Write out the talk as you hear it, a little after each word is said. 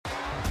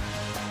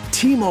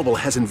T-Mobile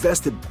has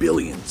invested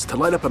billions to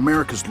light up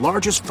America's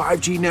largest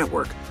 5G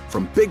network,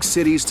 from big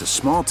cities to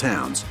small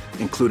towns,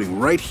 including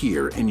right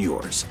here in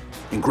yours.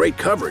 And great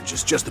coverage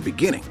is just the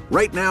beginning.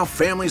 Right now,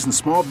 families and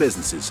small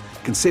businesses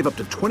can save up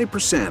to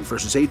 20%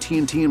 versus AT&T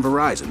and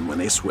Verizon when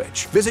they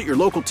switch. Visit your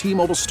local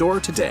T-Mobile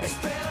store today.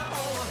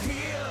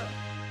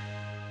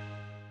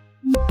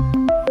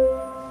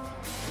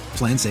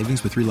 Plan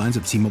savings with 3 lines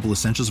of T-Mobile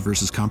Essentials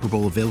versus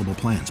comparable available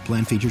plans.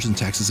 Plan features and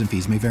taxes and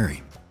fees may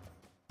vary.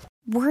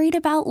 Worried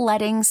about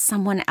letting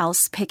someone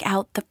else pick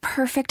out the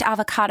perfect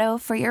avocado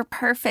for your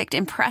perfect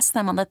impress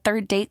them on the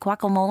third date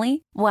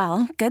guacamole?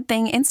 Well, good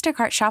thing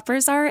Instacart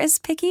shoppers are as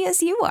picky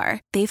as you are.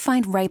 They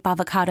find ripe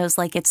avocados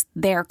like it's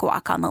their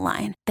guac on the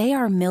line. They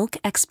are milk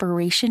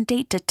expiration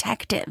date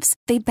detectives.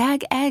 They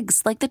bag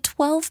eggs like the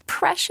 12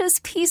 precious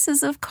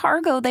pieces of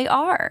cargo they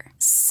are.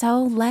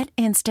 So let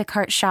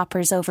Instacart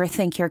shoppers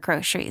overthink your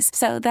groceries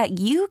so that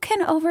you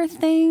can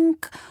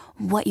overthink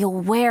what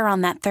you'll wear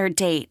on that third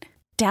date.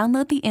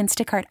 Download the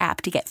Instacart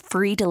app to get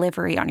free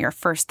delivery on your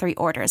first 3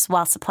 orders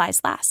while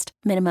supplies last.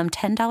 Minimum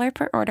 $10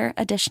 per order.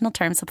 Additional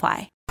terms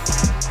apply.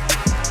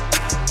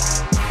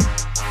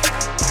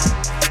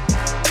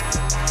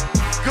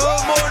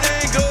 Good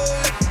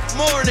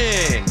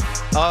morning.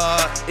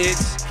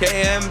 It's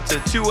KM to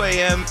 2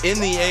 a.m. in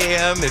the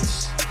AM.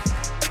 It's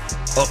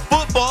a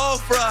football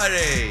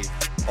Friday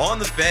on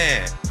the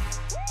Fan.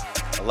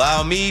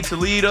 Allow me to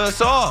lead us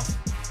off.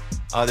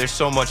 There's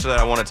so much that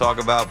I want to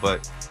talk about,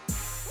 but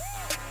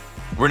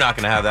we're not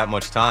going to have that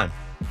much time.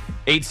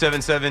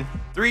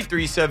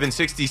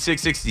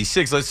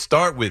 877-337-6666. Let's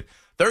start with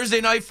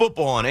Thursday Night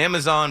Football on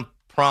Amazon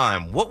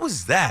Prime. What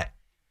was that?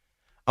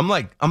 I'm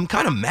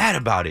kind of mad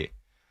about it.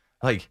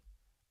 I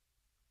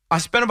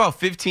spent about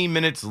 15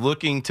 minutes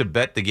looking to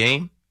bet the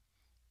game,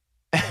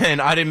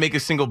 and I didn't make a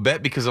single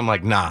bet because I'm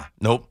like,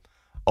 nope.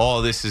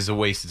 All this is a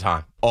waste of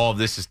time. All of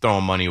this is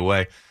throwing money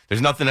away.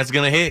 There's nothing that's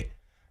going to hit.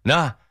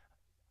 The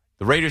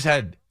Raiders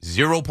had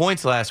 0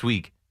 points last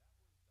week.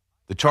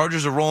 The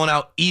Chargers are rolling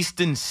out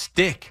Easton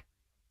Stick.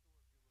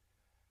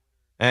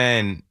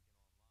 And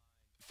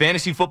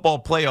fantasy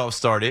football playoffs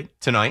started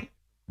tonight,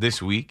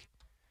 this week.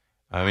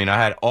 I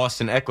had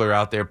Austin Eckler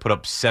out there put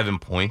up 7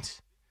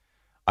 points.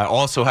 I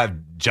also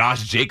have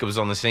Josh Jacobs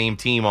on the same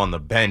team on the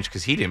bench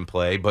because he didn't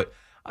play, but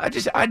I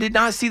did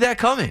not see that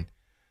coming.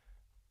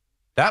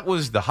 That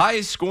was the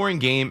highest scoring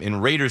game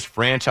in Raiders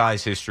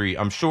franchise history.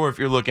 I'm sure if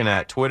you're looking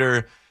at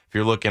Twitter, if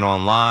you're looking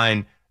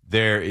online,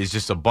 there is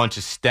just a bunch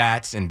of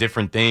stats and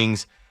different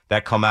things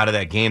that come out of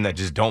that game that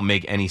just don't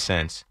make any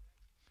sense.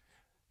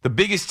 The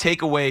biggest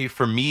takeaway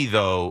for me,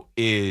 though,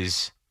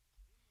 is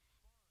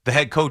the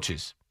head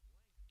coaches.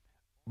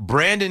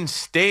 Brandon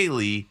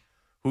Staley,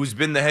 who's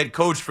been the head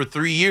coach for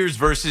 3 years,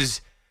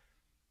 versus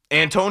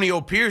Antonio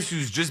Pierce,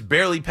 who's just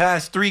barely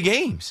passed 3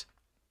 games.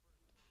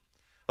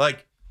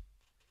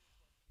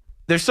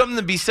 There's something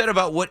to be said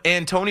about what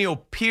Antonio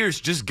Pierce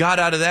just got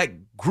out of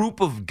that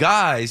group of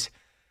guys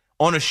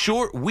on a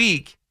short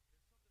week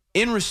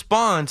in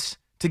response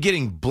to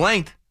getting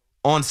blanked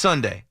on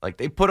Sunday.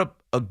 They put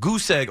up a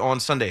goose egg on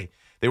Sunday.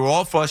 They were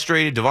all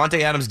frustrated.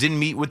 Devontae Adams didn't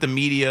meet with the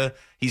media.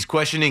 He's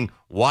questioning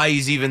why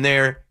he's even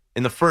there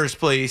in the first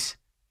place.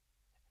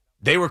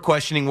 They were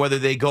questioning whether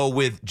they go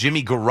with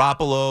Jimmy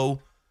Garoppolo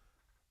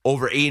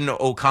over Aiden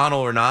O'Connell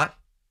or not.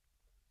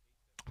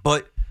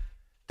 But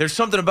there's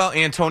something about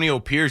Antonio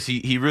Pierce.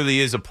 He really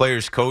is a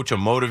player's coach, a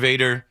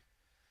motivator.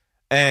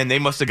 And they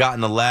must have gotten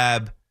the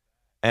lab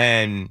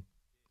and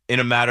in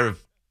a matter of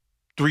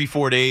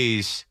 3-4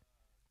 days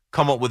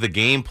come up with a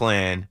game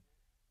plan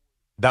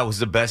that was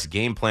the best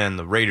game plan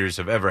the Raiders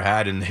have ever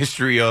had in the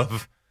history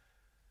of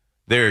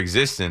their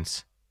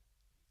existence.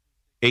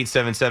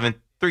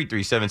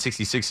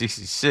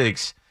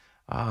 877-337-6666.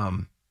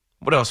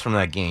 What else from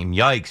that game?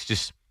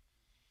 Yikes.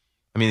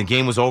 The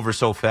game was over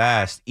so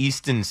fast.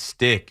 Easton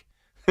Stick.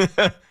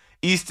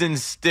 Easton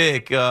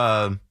Stick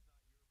had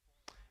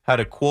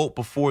a quote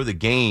before the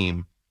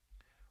game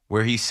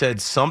where he said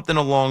something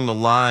along the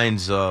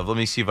lines of, let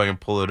me see if I can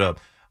pull it up.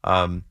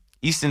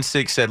 Easton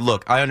Stick said,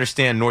 look, I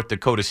understand North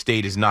Dakota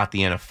State is not the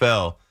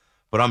NFL,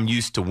 but I'm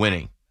used to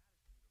winning.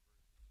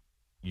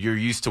 You're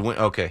used to win?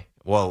 Okay.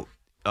 Well,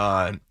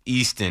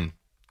 Easton,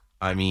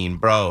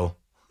 bro,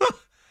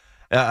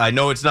 I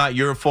know it's not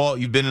your fault.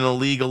 You've been in the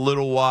league a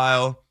little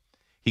while.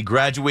 He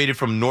graduated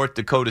from North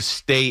Dakota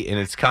State, and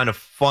it's kind of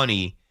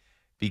funny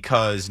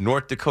because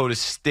North Dakota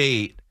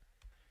State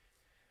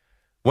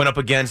went up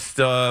against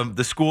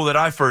the school that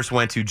I first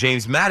went to,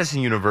 James Madison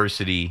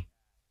University,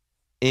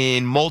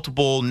 in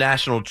multiple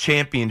national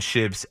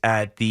championships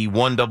at the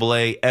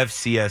 1AA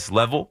FCS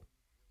level.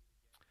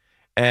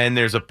 And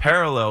there's a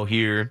parallel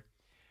here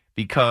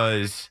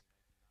because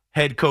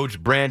head coach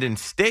Brandon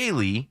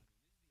Staley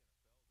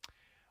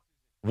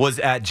was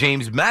at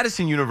James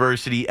Madison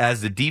University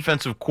as the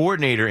defensive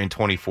coordinator in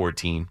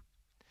 2014,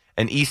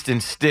 and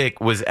Easton Stick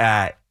was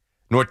at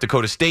North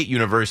Dakota State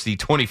University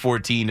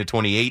 2014 to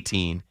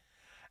 2018.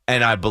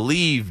 And I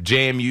believe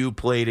JMU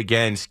played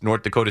against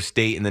North Dakota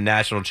State in the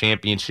national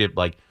championship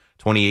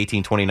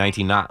 2018,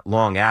 2019, not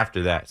long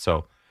after that.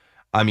 So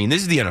I mean,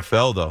 this is the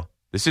NFL, though.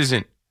 This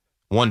isn't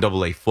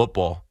 1AA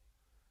football.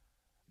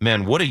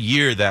 Man, what a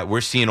year that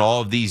we're seeing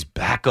all of these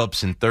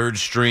backups and third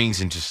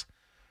strings and just,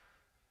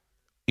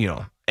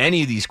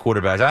 any of these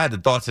quarterbacks. I had the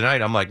thought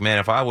tonight. I'm like, man,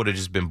 if I would have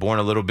just been born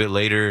a little bit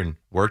later and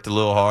worked a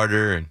little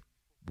harder and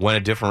went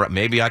a different route,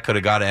 maybe I could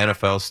have got an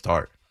NFL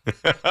start.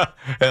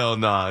 Hell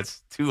no,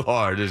 it's too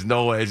hard. There's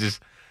no way.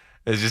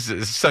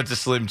 It's such a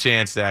slim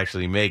chance to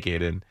actually make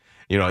it. And,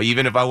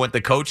 even if I went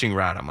the coaching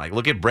route, I'm like,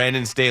 look at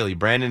Brandon Staley.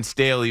 Brandon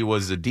Staley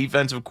was the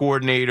defensive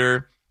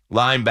coordinator,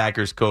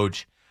 linebackers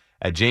coach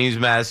at James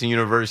Madison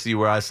University,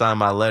 where I signed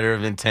my letter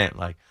of intent.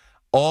 Like,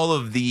 all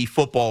of the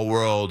football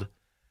world,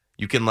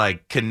 you can,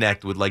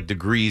 connect with,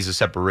 degrees of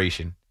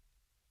separation.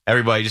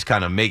 Everybody just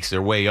kind of makes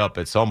their way up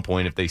at some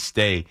point if they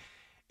stay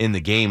in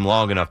the game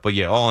long enough. But,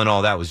 yeah, all in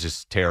all, that was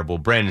just terrible.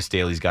 Brandon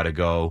Staley's got to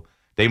go.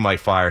 They might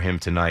fire him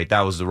tonight.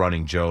 That was the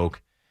running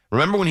joke.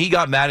 Remember when he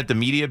got mad at the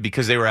media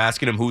because they were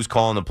asking him who's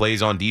calling the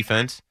plays on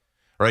defense?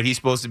 Right? He's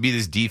supposed to be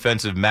this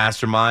defensive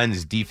mastermind,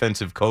 this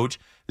defensive coach,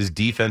 this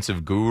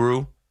defensive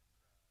guru.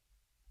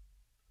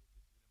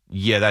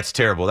 Yeah, that's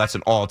terrible. That's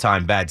an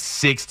all-time bad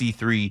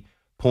 63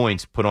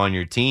 points put on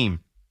your team.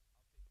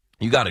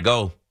 You got to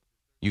go.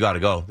 You got to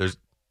go. There's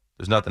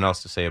nothing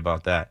else to say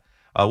about that.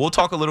 We'll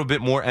talk a little bit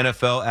more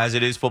NFL as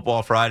it is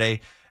Football Friday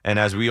and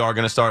as we are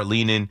going to start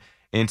leaning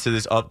into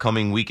this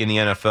upcoming week in the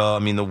NFL. I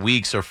mean, the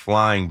weeks are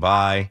flying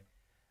by,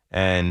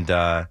 and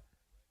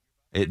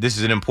this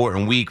is an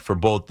important week for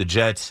both the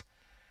Jets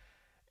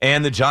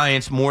and the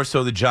Giants, more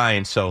so the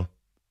Giants. So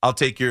I'll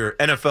take your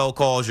NFL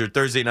calls, your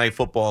Thursday night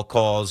football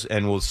calls,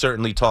 and we'll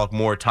certainly talk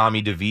more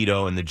Tommy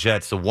DeVito and the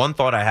Jets. The one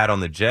thought I had on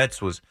the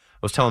Jets was, I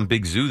was telling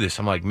Big Zoo this.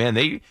 I'm like, man,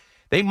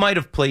 they might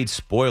have played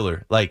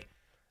spoiler. Like,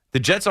 the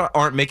Jets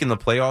aren't making the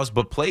playoffs,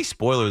 but play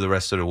spoiler the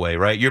rest of the way,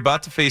 right? You're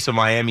about to face a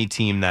Miami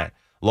team that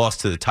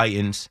lost to the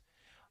Titans.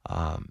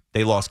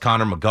 They lost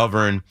Connor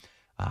McGovern.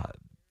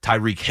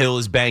 Tyreek Hill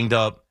is banged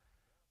up.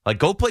 Like,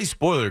 go play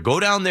spoiler. Go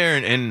down there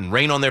and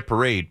rain on their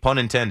parade. Pun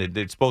intended.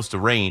 It's supposed to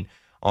rain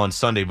on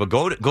Sunday, but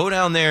go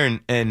down there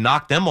and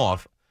knock them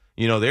off.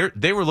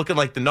 They were looking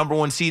like the number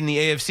one seed in the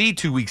AFC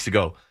 2 weeks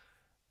ago.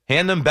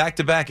 Hand them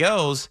back-to-back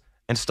L's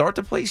and start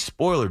to play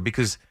spoiler,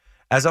 because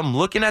as I'm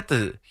looking at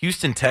the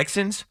Houston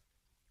Texans,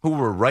 who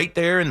were right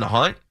there in the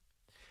hunt,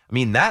 I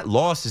mean, that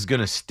loss is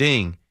going to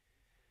sting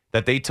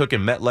that they took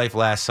in MetLife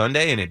last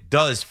Sunday, and it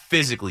does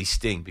physically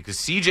sting because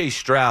C.J.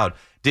 Stroud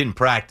didn't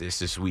practice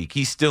this week.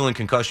 He's still in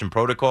concussion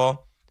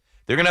protocol.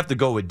 They're going to have to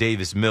go with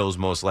Davis Mills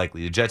most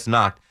likely. The Jets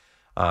knocked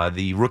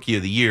the Rookie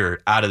of the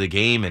Year out of the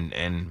game,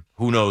 and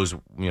who knows,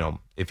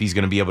 if he's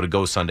going to be able to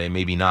go Sunday,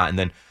 maybe not. And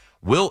then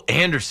Will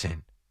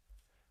Anderson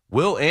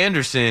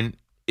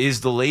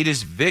is the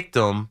latest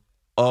victim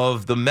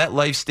of the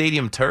MetLife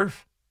Stadium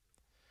turf.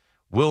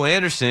 Will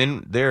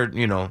Anderson, their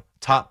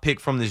top pick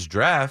from this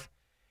draft,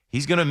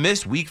 he's going to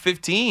miss week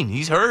 15.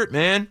 He's hurt,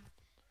 man.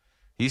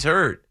 He's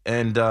hurt.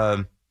 And,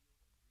 the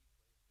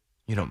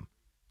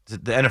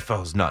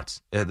NFL is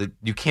nuts.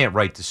 You can't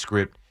write the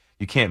script.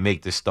 You can't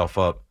make this stuff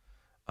up.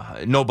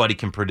 Nobody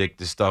can predict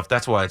this stuff.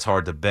 That's why it's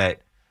hard to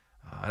bet.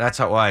 That's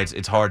why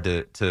it's hard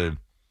to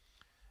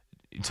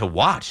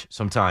watch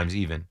sometimes,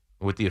 even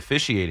with the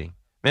officiating.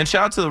 Man,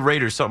 shout out to the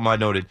Raiders, something I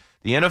noted.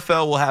 The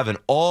NFL will have an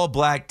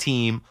all-black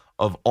team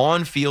of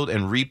on-field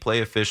and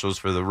replay officials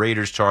for the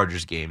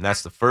Raiders-Chargers game.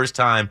 That's the first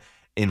time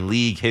in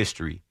league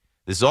history.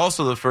 This is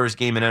also the first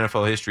game in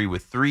NFL history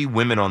with 3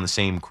 women on the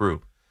same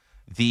crew.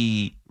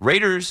 The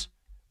Raiders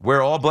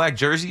wear all-black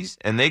jerseys,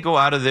 and they go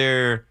out of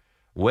their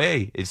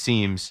way, it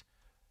seems,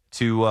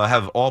 to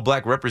have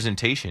all-black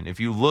representation. If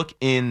you look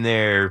in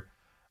their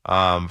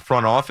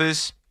front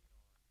office,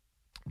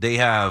 they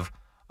have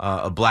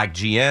a black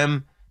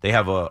GM. They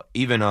have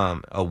even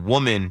a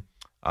woman,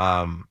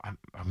 I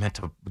meant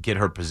to get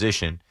her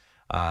position,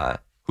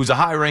 who's a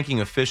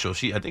high-ranking official.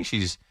 I think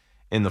she's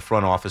in the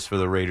front office for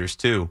the Raiders,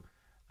 too.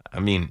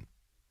 I mean,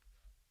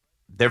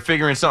 they're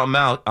figuring something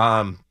out.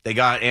 They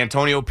got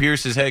Antonio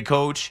Pierce as head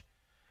coach,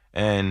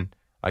 and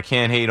I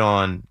can't hate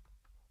on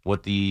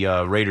what the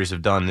Raiders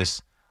have done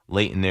this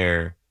late in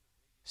their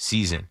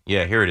season.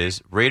 Yeah, here it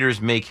is. Raiders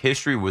make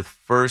history with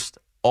first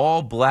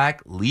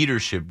all-black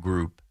leadership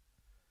group.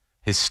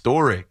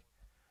 Historic.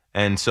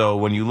 And so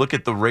when you look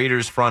at the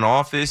Raiders front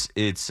office,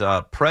 it's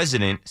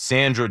President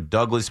Sandra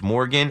Douglas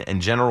Morgan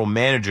and General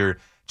Manager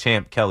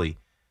Champ Kelly.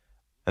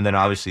 And then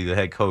obviously the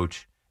head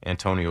coach,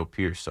 Antonio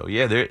Pierce. So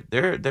yeah,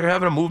 they're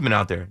having a movement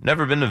out there.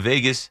 Never been to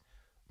Vegas.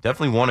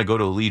 Definitely want to go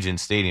to Allegiant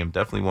Stadium.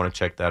 Definitely want to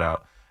check that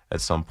out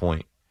at some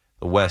point.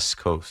 The West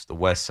Coast, the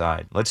West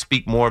Side. Let's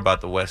speak more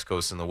about the West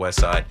Coast and the West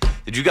Side.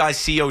 Did you guys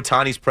see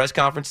Ohtani's press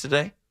conference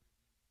today?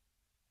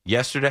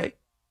 Yesterday?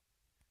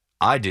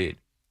 I did.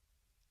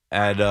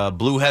 At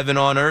Blue Heaven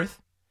on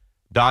Earth,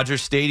 Dodger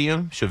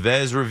Stadium,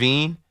 Chavez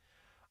Ravine.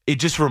 It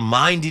just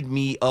reminded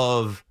me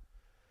of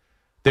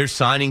their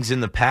signings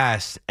in the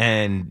past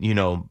and,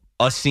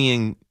 us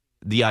seeing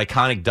the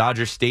iconic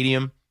Dodger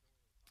Stadium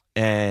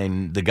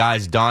and the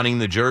guys donning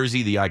the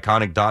jersey, the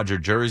iconic Dodger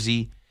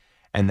jersey,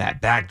 and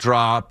that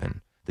backdrop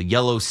and the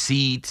yellow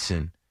seats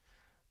and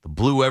the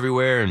blue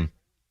everywhere. And,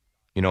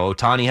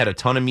 Ohtani had a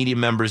ton of media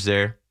members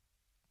there.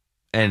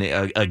 And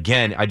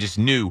again, I just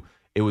knew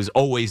it was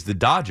always the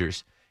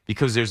Dodgers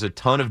because there's a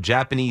ton of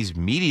Japanese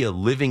media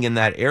living in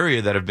that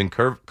area that have been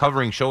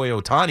covering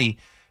Shohei Ohtani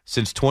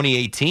since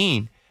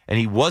 2018. And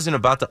he wasn't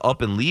about to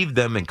up and leave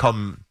them and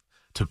come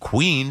to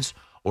Queens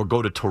or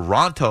go to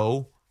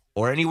Toronto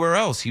or anywhere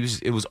else.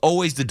 It was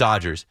always the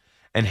Dodgers.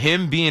 And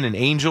him being an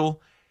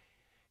Angel,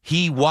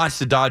 he watched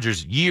the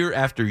Dodgers year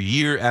after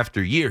year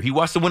after year. He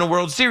watched them win a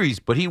World Series,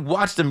 but he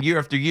watched them year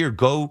after year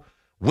go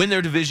win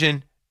their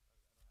division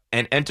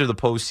and enter the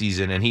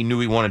postseason, and he knew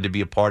he wanted to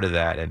be a part of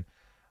that. And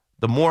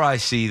the more I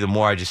see, the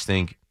more I just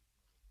think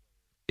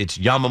it's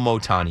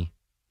Yamamoto Ohtani.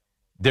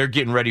 They're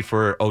getting ready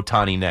for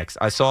Ohtani next.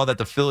 I saw that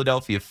the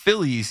Philadelphia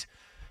Phillies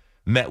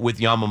met with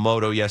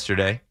Yamamoto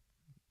yesterday.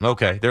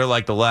 Okay, they're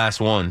like the last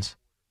ones.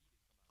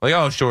 Like,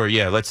 oh, sure,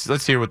 yeah,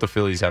 let's hear what the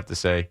Phillies have to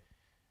say.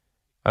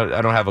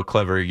 I don't have a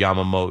clever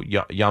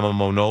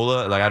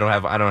Yamamoto. Like I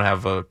don't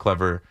have a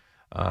clever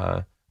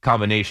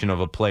combination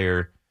of a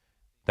player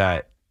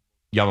that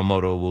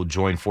Yamamoto will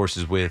join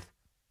forces with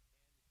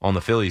on the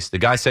Phillies. The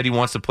guy said he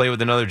wants to play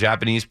with another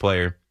Japanese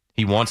player.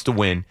 He wants to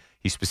win.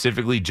 He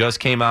specifically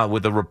just came out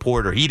with a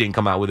report, or he didn't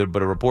come out with it,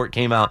 but a report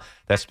came out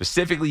that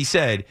specifically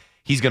said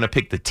he's going to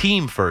pick the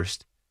team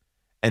first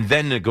and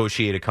then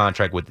negotiate a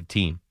contract with the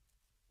team.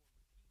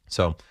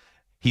 So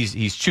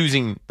he's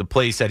choosing the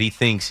place that he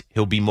thinks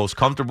he'll be most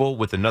comfortable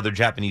with another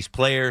Japanese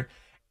player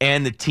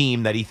and the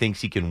team that he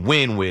thinks he can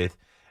win with.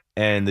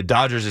 And the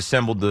Dodgers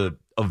assembled the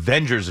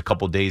Avengers a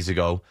couple days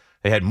ago.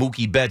 They had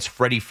Mookie Betts,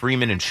 Freddie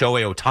Freeman, and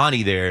Shohei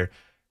Ohtani there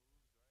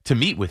to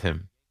meet with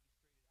him.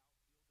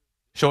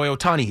 Shohei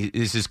Ohtani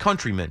is his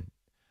countryman,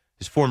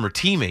 his former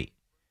teammate.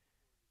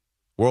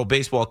 World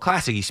Baseball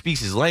Classic, he speaks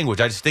his language.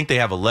 I just think they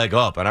have a leg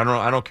up, and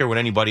I don't care what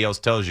anybody else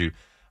tells you.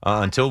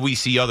 Until we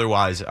see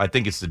otherwise, I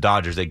think it's the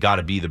Dodgers. They got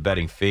to be the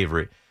betting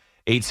favorite.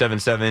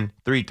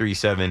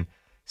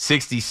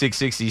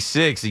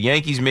 877-337-6666. The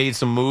Yankees made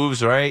some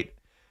moves, right?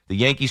 The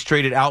Yankees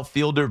traded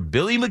outfielder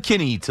Billy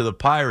McKinney to the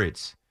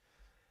Pirates.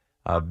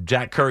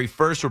 Jack Curry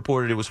first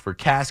reported it was for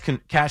cash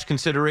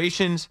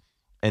considerations,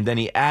 and then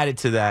he added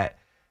to that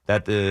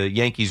the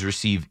Yankees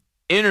receive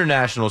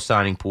international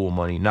signing pool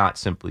money, not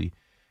simply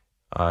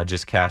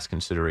just cash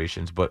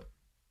considerations. But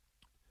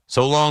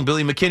so long,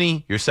 Billy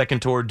McKinney. Your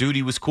second tour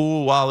duty was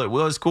cool while it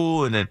was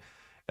cool, and then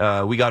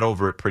we got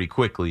over it pretty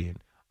quickly. And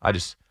I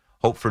just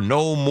hope for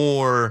no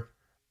more,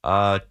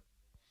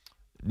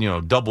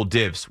 double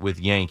dips with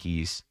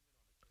Yankees.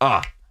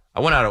 I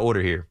went out of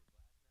order here.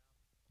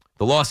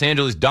 The Los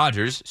Angeles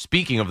Dodgers,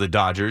 speaking of the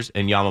Dodgers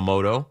and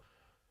Yamamoto,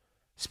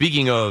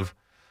 speaking of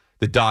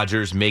the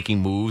Dodgers making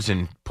moves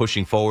and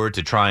pushing forward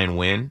to try and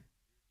win,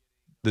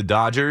 the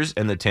Dodgers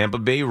and the Tampa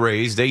Bay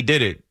Rays, they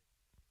did it.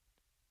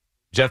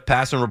 Jeff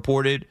Passan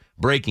reported,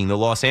 breaking, the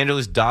Los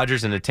Angeles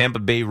Dodgers and the Tampa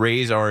Bay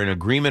Rays are in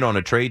agreement on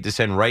a trade to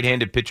send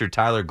right-handed pitcher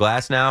Tyler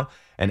Glasnow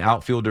and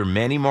outfielder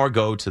Manny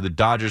Margot to the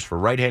Dodgers for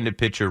right-handed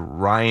pitcher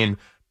Ryan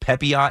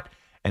Pepiot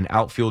and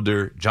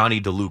outfielder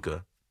Johnny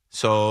DeLuca.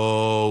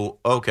 So,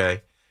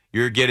 okay,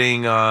 you're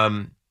getting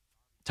Tyler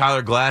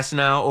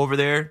Glasnow over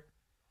there.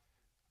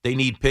 They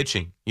need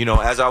pitching.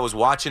 As I was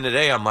watching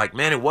today, I'm like,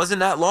 man, it wasn't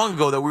that long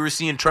ago that we were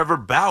seeing Trevor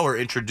Bauer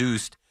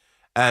introduced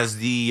as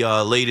the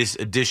latest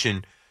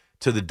addition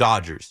to the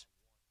Dodgers.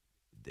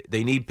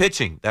 They need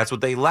pitching. That's what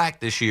they lack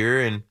this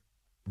year, and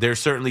they're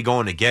certainly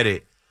going to get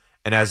it.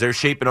 And as they're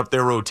shaping up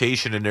their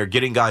rotation and they're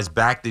getting guys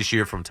back this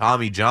year from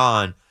Tommy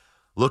John,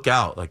 look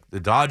out. Like,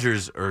 the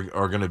Dodgers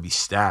are going to be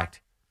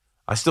stacked.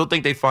 I still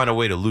think they find a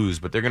way to lose,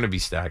 but they're going to be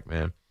stacked,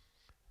 man.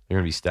 They're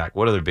going to be stacked.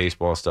 What other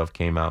baseball stuff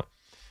came out?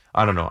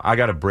 I don't know. I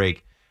got a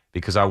break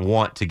because I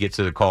want to get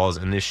to the calls,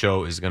 and this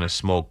show is going to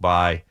smoke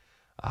by.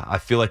 I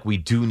feel like we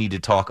do need to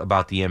talk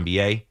about the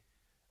NBA.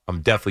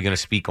 I'm definitely going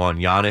to speak on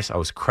Giannis. I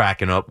was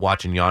cracking up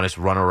watching Giannis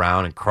run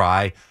around and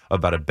cry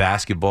about a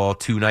basketball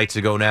 2 nights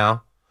ago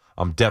now.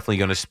 I'm definitely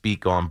going to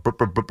speak on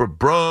Brooklyn.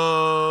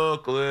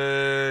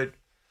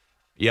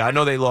 Yeah, I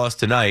know they lost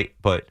tonight,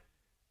 but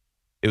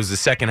it was the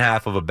second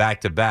half of a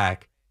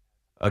back-to-back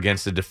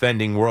against the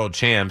defending world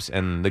champs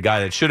and the guy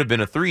that should have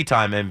been a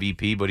 3-time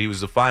MVP, but he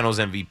was the finals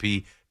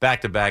MVP,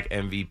 back-to-back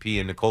MVP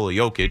in Nikola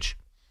Jokic,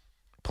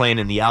 playing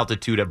in the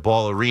altitude at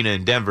Ball Arena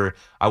in Denver.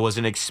 I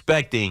wasn't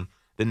expecting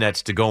the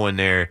Nets to go in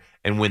there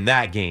and win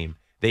that game.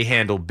 They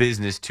handled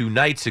business 2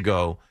 nights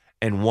ago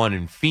and won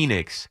in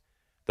Phoenix.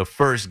 The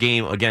first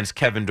game against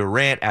Kevin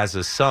Durant as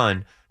a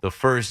Sun, the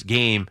first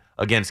game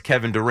against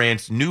Kevin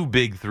Durant's new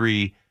big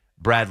three,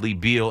 Bradley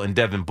Beal and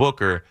Devin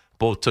Booker,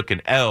 both took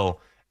an L.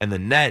 And the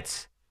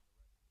Nets,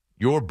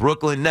 your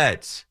Brooklyn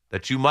Nets,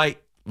 that you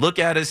might look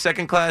at as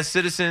second-class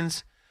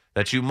citizens,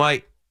 that you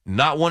might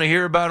not want to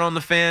hear about on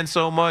the fan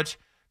so much,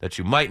 that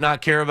you might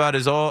not care about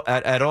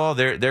at all,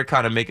 they're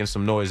kind of making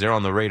some noise. They're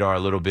on the radar a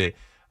little bit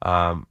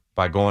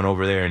by going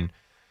over there and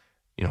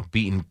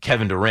beating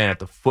Kevin Durant at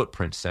the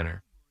Footprint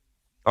Center.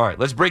 All right,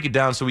 let's break it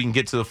down so we can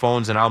get to the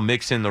phones, and I'll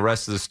mix in the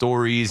rest of the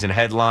stories and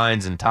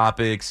headlines and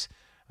topics,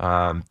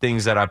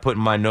 things that I put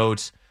in my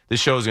notes. this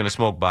show is going to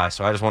smoke by,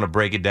 so I just want to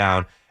break it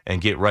down and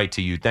get right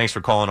to you. Thanks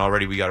for calling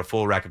already. We got a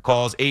full rack of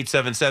calls,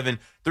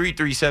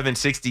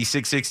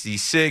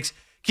 877-337-6666.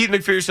 Keith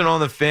McPherson on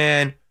the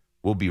Fan.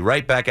 We'll be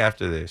right back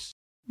after this.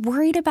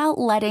 Worried about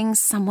letting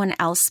someone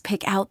else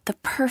pick out the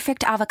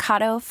perfect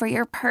avocado for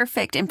your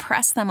perfect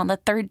impress them on the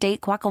third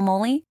date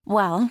guacamole?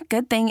 Well,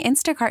 good thing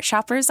Instacart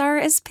shoppers are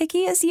as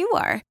picky as you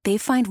are. They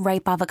find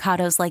ripe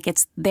avocados like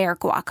it's their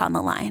guac on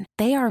the line.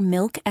 They are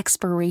milk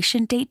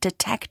expiration date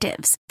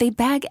detectives. They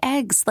bag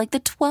eggs like the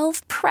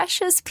 12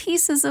 precious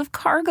pieces of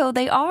cargo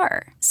they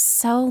are.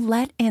 So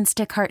let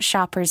Instacart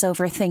shoppers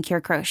overthink your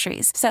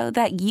groceries so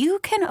that you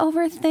can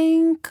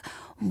overthink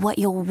what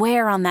you'll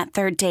wear on that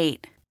third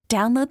date.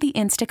 Download the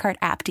Instacart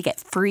app to get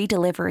free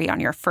delivery on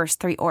your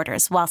first 3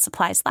 orders while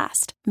supplies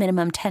last.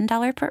 Minimum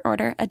 $10 per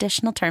order.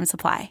 Additional terms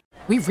apply.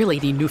 We really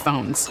need new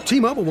phones.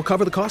 T-Mobile will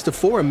cover the cost of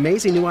 4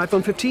 amazing new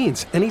iPhone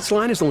 15s, and each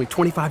line is only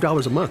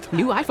 $25 a month.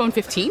 New iPhone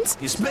 15s?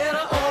 It's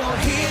better over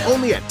here.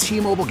 Only at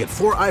T-Mobile, get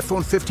 4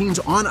 iPhone 15s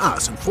on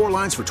us and 4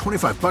 lines for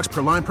 $25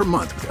 per line per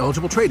month with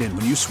eligible trade-in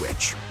when you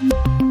switch.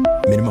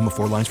 Minimum of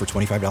 4 lines for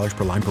 $25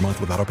 per line per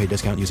month with autopay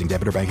discount using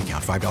debit or bank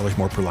account. $5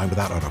 more per line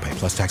without autopay,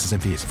 plus taxes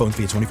and fees. Phone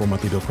fee at 24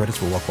 monthly bill credits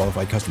for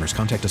well-qualified customers.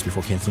 Contact us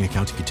before canceling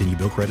account to continue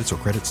bill credits or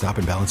credit stop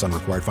and balance on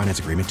required finance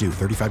agreement due.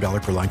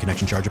 $35 per line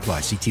connection charge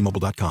applies. See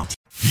T-Mobile.com.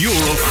 Your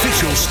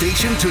official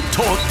station to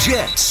talk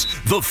Jets.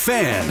 The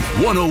Fan,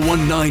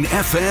 101.9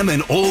 FM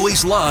and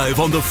always live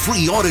on the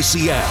free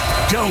Odyssey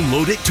app.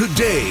 Download it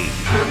today.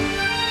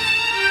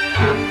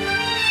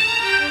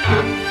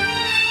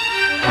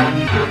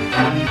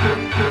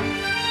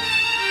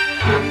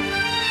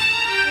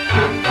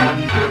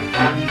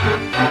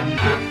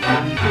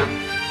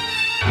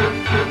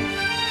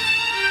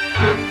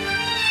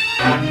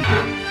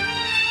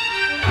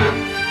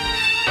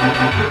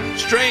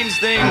 Strange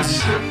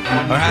things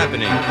are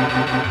happening.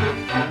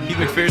 Keith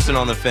McPherson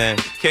on the Fan.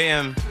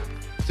 KM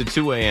to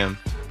 2 a.m.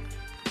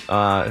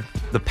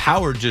 The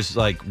power just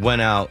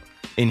went out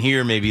in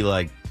here maybe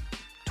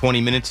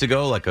 20 minutes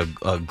ago, a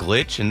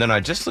glitch. And then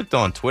I just looked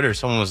on Twitter.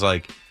 Someone was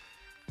I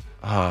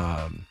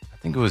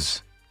think it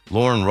was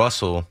Lauren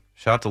Russell.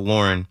 Shout out to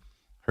Lauren.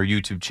 Her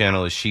YouTube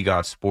channel is She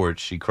Got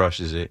Sports. She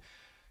crushes it.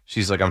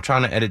 She's like, I'm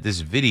trying to edit this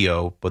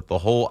video, but the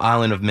whole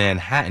island of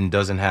Manhattan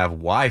doesn't have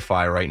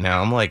Wi-Fi right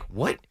now. I'm like,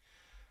 what?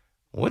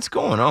 What's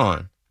going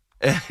on?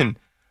 And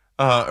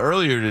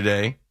earlier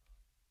today,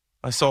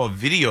 I saw a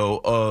video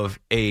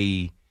of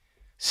a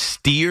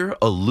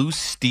loose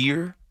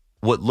steer,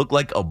 what looked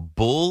like a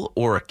bull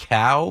or a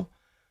cow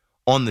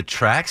on the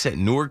tracks at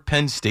Newark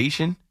Penn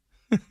Station.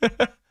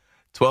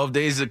 12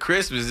 days of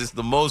Christmas is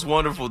the most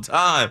wonderful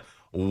time.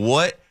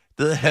 What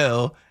the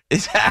hell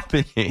is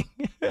happening?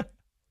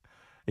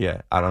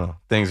 Yeah, I don't know.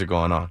 Things are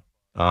going on.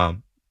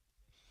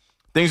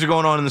 Things are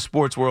going on in the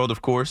sports world,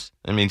 of course.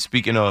 I mean,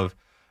 speaking of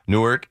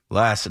Newark,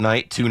 last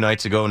night, 2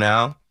 nights ago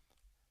now,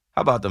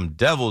 how about them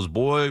Devils,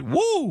 boy?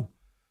 Woo!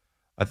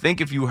 I think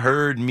if you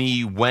heard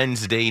me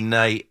Wednesday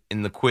night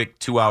in the quick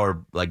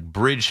 2-hour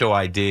bridge show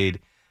I did,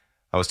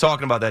 I was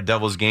talking about that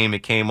Devils game.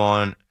 It came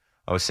on.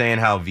 I was saying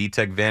how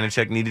Vitek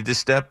Vanacek needed to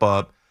step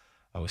up.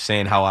 I was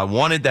saying how I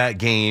wanted that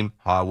game,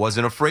 how I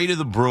wasn't afraid of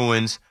the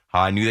Bruins,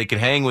 how I knew they could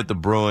hang with the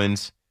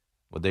Bruins.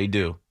 What'd they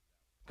do?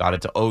 Got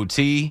it to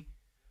OT.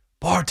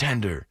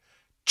 Bartender.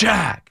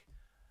 Jack.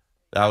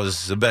 That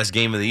was the best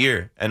game of the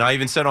year. And I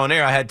even said on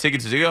air I had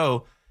tickets to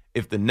go.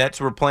 If the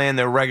Nets were playing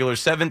their regular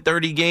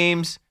 7:30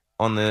 games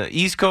on the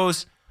East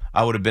Coast,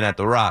 I would have been at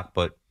the Rock.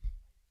 But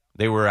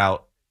they were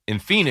out in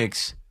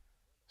Phoenix,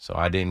 so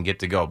I didn't get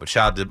to go. But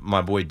shout out to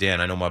my boy Dan.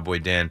 I know my boy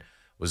Dan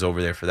was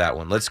over there for that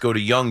one. Let's go to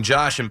young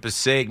Josh in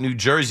Passaic, New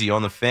Jersey,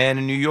 on the Fan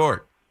in New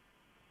York.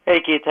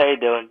 Hey, Keith. How you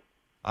doing?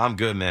 I'm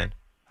good, man.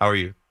 How are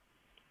you?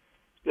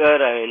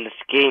 Good. I mean, this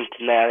game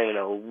tonight, I don't even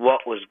know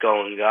what was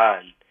going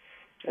on.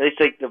 At least,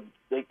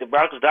 the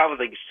Broncos, Dolphins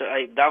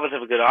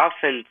have a good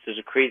offense. It's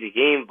a crazy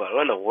game, but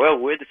what in the world?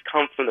 Where did this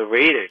come from the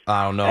Raiders?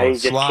 I don't know. I mean, you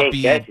sloppy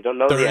just can't guess. You don't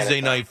know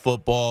Thursday the night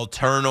football,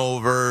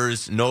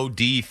 turnovers, no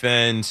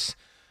defense,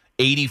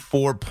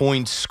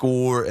 84-point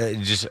score.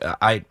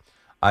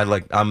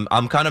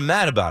 I'm kind of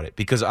mad about it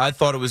because I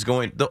thought it was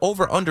the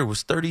over-under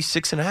was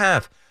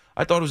 36.5.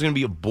 I thought it was going to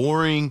be a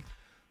boring,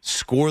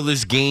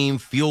 scoreless game,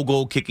 field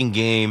goal kicking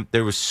game.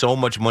 There was so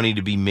much money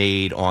to be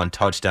made on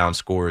touchdown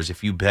scores.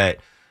 If you bet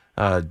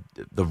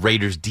the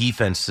Raiders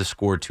defense to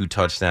score 2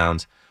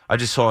 touchdowns. I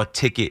just saw a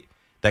ticket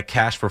that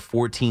cashed for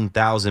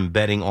 $14,000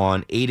 betting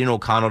on Aiden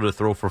O'Connell to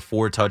throw for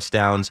 4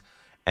 touchdowns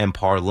and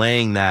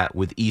parlaying that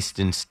with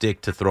Easton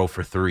Stick to throw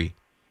for 3.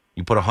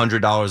 You put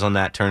 $100 on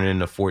that, turn it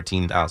into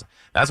 $14,000.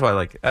 That's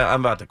why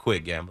I'm about to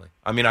quit gambling.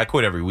 I mean, I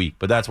quit every week,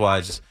 but that's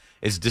why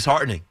it's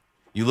disheartening.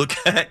 You look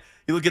at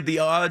the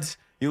odds,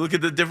 you look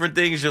at the different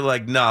things, you're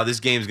like, nah, this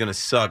game's gonna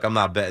suck. I'm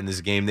not betting this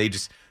game.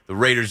 The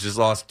Raiders just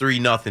lost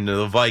 3-0 to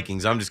the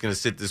Vikings. I'm just going to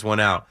sit this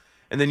one out.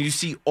 And then you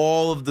see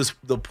all of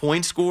the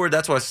points scored.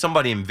 That's why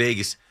somebody in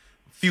Vegas,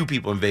 few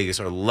people in Vegas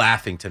are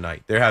laughing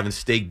tonight. They're having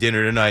steak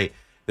dinner tonight.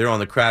 They're on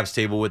the craps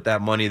table with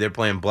that money. They're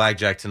playing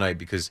blackjack tonight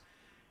because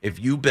if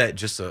you bet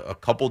just a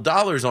couple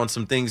dollars on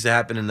some things that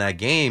happened in that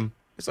game,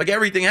 it's like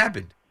everything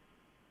happened.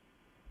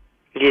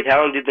 Keith,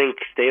 how long do you think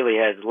Staley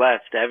has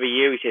left? Every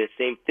year we say the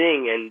same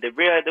thing, and they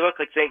look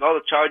like saying all the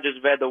Chargers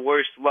have had the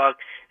worst luck.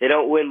 They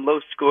don't win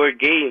low-score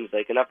games.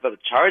 Like, enough of the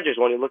Chargers.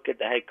 When you look at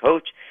the head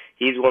coach,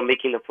 he's the one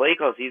making the play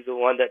calls. He's the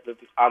one that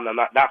I'm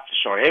not for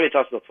sure him. It's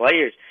also the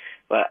players,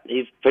 but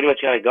he's pretty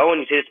much got to go, and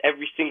you say this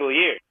every single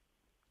year.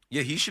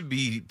 Yeah, he should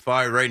be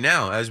fired right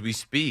now as we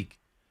speak.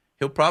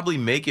 He'll probably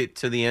make it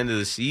to the end of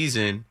the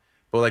season,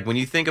 but like when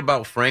you think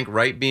about Frank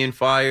Wright being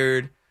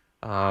fired.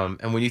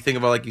 And when you think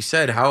about, like you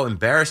said, how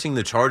embarrassing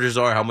the Chargers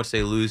are, how much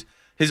they lose,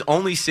 his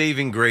only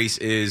saving grace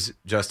is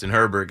Justin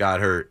Herbert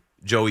got hurt,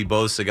 Joey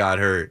Bosa got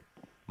hurt,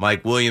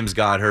 Mike Williams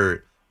got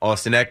hurt,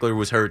 Austin Eckler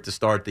was hurt to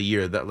start the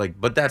year.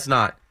 But that's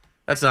not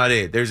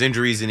it. There's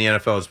injuries in the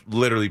NFL. It's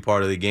literally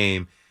part of the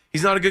game.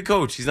 He's not a good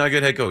coach. He's not a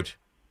good head coach.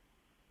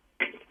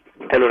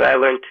 And what I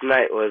learned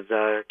tonight was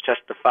just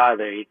the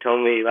father. He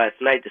told me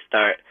last night to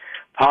start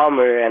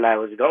Palmer, and I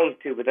was going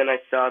to, but then I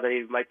saw that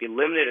he might be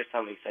limited or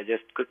something, so I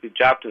just quickly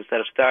dropped him instead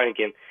of starting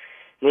him.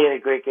 And he had a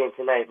great game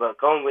tonight, but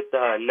going with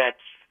the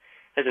Nets,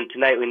 listen,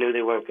 tonight we knew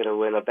they weren't going to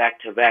win a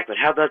back-to-back, but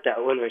how about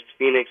that win versus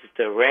Phoenix with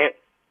Durant,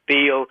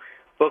 Beal,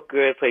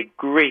 Booker, played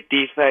great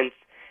defense,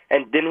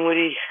 and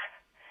Dinwiddie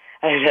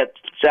had that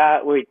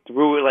shot where he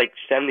threw it like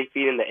 70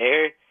 feet in the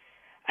air,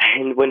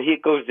 and when he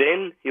goes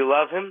in, you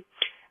love him,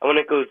 and when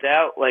it goes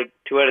out like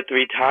 2 out of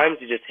 3 times,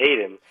 you just hate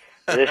him.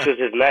 So this was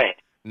his night.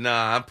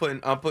 Nah,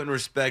 I'm putting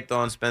respect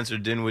on Spencer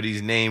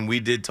Dinwiddie's name. We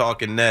did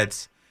talking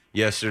Nets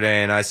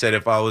yesterday, and I said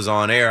if I was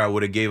on air, I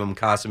would have gave him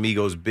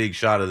Casamigo's big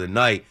shot of the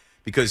night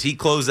because he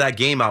closed that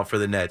game out for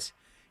the Nets.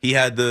 He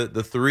had the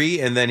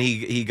 3, and then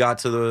he got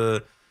to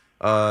the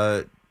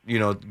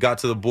got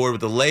to the board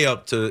with the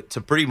layup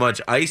to pretty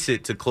much ice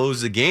it to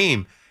close the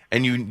game.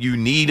 And you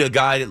need a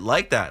guy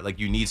like that. Like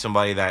you need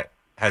somebody that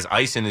has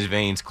ice in his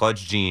veins,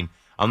 clutch gene.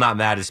 I'm not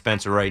mad at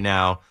Spencer right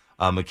now.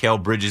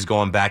 Mikal Bridges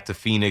going back to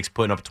Phoenix,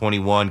 putting up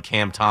 21.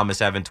 Cam Thomas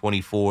having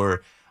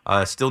 24.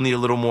 Still need a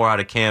little more out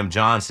of Cam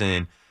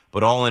Johnson.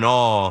 But all in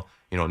all,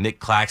 Nick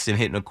Claxton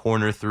hitting a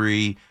corner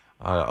 3.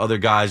 Other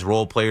guys,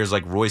 role players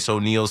like Royce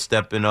O'Neal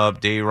stepping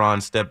up, Day'Ron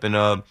stepping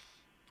up.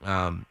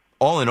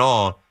 All in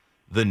all,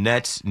 the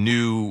Nets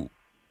knew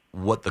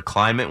what the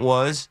climate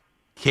was.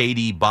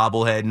 KD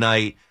bobblehead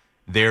night,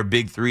 their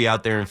big 3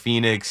 out there in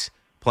Phoenix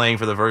playing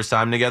for the first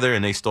time together,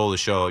 and they stole the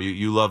show.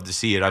 You love to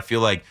see it. I feel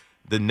like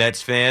the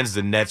Nets fans,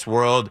 the Nets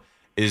world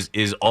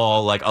is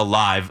all like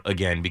alive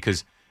again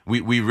because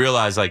we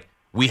realize like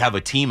we have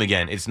a team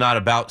again. It's not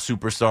about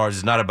superstars.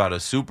 It's not about a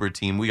super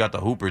team. We got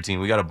the Hooper team.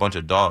 We got a bunch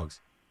of dogs.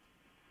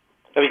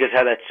 Because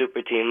how that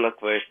super team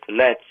look versus the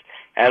Nets.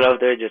 I don't know if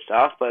they're just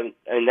off, but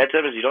I mean, Nets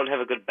you don't have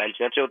a good bench.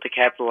 You're not able to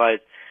capitalize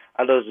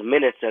on those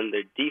minutes and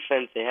their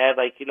defense. They had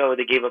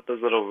they gave up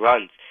those little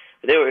runs.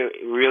 But they were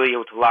really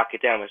able to lock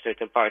it down with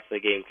certain parts of the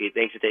game. Keith,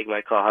 thanks for taking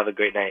my call. Have a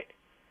great night.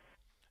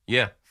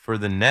 Yeah. For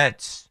the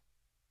Nets,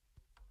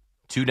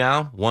 2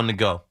 down, 1 to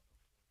go.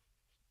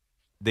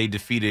 They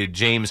defeated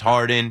James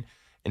Harden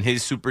and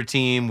his super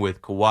team with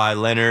Kawhi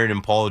Leonard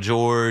and Paul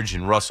George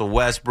and Russell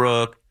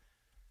Westbrook.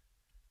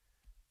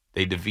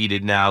 They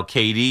defeated now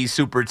KD's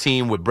super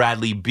team with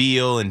Bradley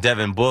Beal and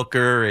Devin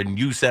Booker and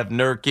Yusef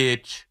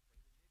Nurkic.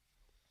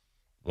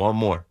 One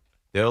more.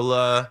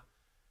 They'll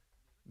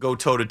go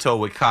toe-to-toe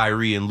with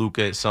Kyrie and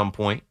Luka at some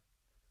point.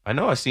 I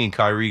know I seen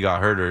Kyrie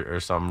got hurt or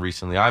something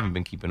recently. I haven't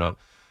been keeping up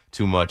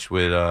too much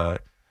with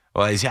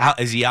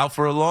is he out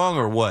for a long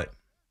or what?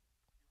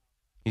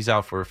 He's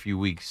out for a few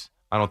weeks.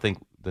 I don't think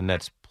the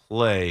Nets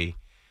play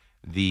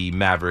the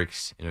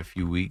Mavericks in a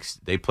few weeks.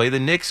 They play the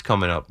Knicks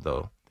coming up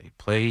though. They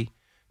play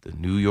the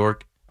New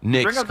York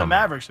Knicks. Bring up the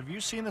Mavericks. Have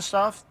you seen the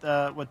stuff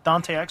with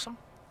Dante Exum?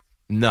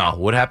 No.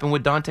 What happened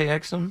with Dante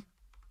Exum?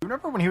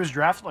 Remember when he was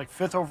drafted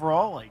 5th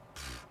overall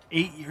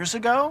 8 years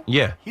ago?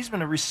 Yeah. He's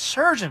been a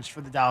resurgence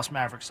for the Dallas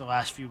Mavericks the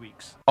last few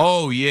weeks.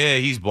 Oh yeah,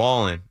 he's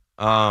balling.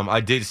 I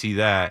did see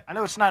that. I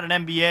know it's not an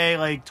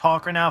NBA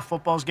talker now.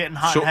 Football's getting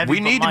hot So and heavy. we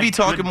need to be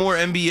talking more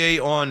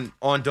NBA on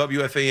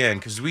WFAN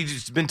because we've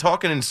just been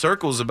talking in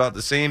circles about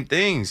the same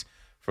things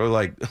for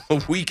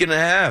a week and a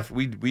half.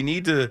 We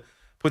need to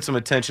put some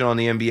attention on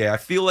the NBA. I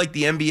feel like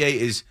the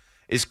NBA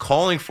is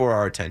calling for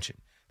our attention.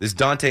 This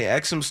Dante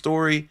Exum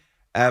story,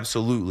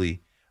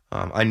 absolutely.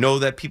 I know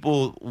that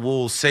people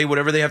will say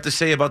whatever they have to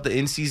say about the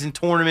in-season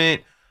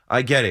tournament.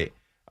 I get it.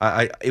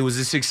 It was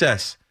a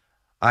success.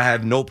 I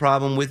have no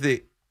problem with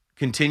it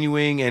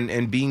continuing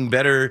and being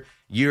better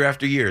year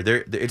after year.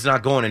 It's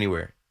not going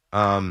anywhere.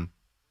 And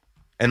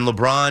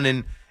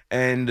LeBron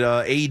and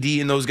AD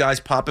and those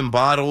guys popping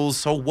bottles,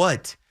 so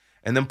what?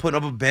 And then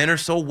putting up a banner,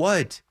 so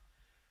what?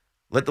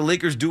 Let the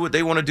Lakers do what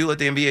they want to do. Let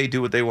the NBA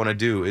do what they want to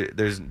do.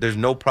 There's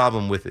no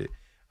problem with it.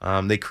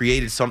 They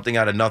created something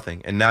out of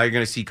nothing. And now you're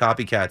going to see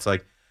copycats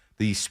like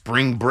the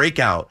spring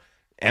breakout.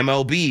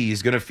 MLB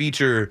is going to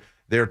feature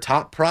their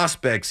top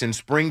prospects in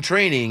spring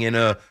training in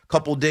a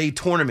couple-day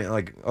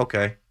tournament.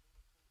 Okay,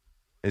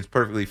 it's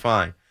perfectly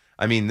fine.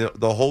 I mean,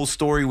 the whole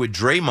story with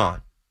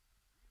Draymond,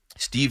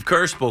 Steve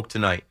Kerr spoke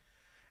tonight,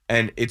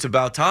 And it's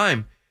about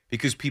time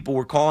because people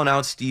were calling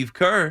out Steve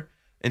Kerr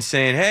and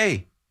saying,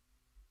 hey,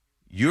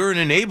 you're an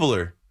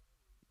enabler.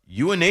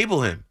 You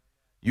enable him.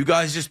 You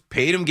guys just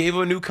paid him, gave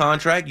him a new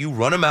contract. You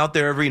run him out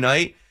there every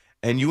night,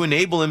 and you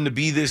enable him to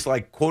be this,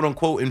 like,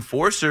 quote-unquote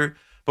enforcer.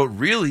 But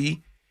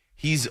really,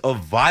 he's a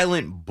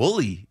violent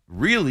bully.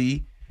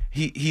 Really,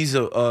 he's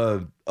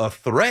a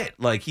threat.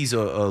 Like, he's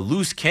a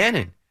loose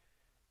cannon.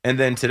 And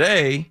then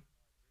today,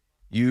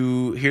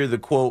 you hear the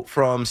quote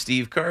from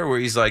Steve Kerr where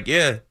he's like,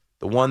 yeah,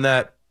 the one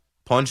that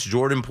punched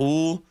Jordan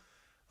Poole,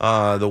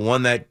 the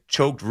one that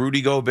choked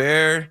Rudy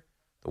Gobert,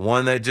 the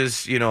one that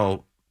just,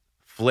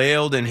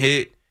 flailed and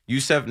hit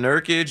Yusef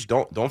Nurkic.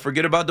 Don't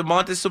forget about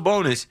Domantas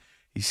Sabonis.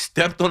 He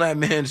stepped on that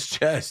man's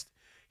chest.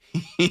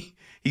 He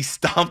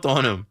stomped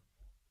on him.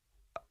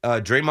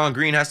 Draymond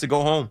Green has to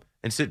go home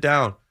and sit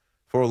down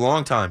for a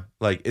long time.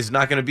 Like, it's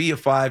not going to be a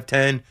 5,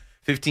 10,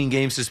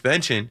 15-game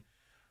suspension.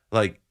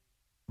 Like,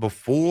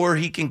 before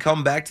he can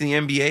come back to the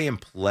NBA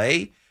and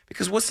play,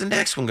 because what's the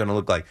next one going to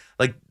look like?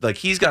 Like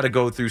he's got to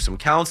go through some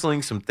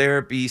counseling, some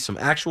therapy, some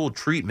actual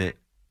treatment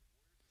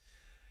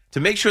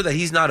to make sure that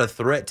he's not a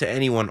threat to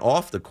anyone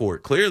off the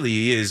court. Clearly,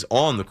 he is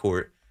on the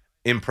court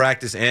in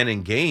practice and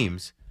in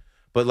games.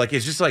 But, like,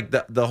 it's just like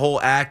the whole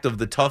act of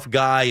the tough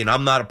guy and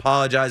I'm not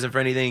apologizing for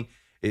anything.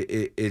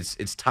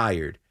 It's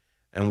tired.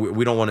 And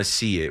we don't want to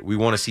see it. We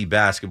want to see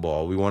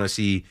basketball. We want to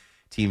see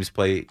teams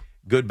play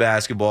good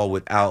basketball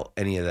without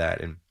any of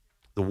that. And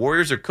the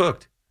Warriors are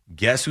cooked.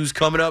 Guess who's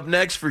coming up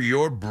next for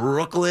your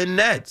Brooklyn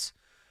Nets?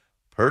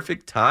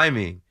 Perfect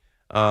timing.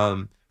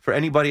 For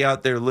anybody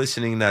out there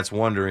listening that's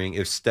wondering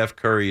if Steph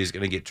Curry is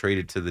going to get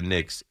traded to the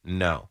Knicks,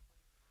 no.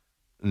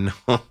 No.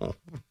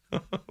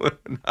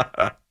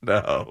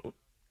 No.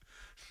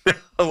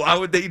 Why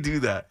would they do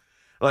that?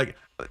 Like,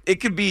 it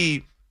could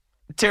be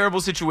a terrible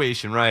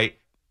situation, right?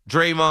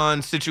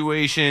 Draymond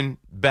situation,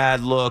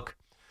 bad look.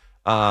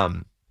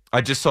 I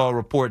just saw a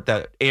report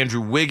that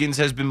Andrew Wiggins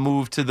has been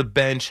moved to the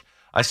bench.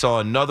 I saw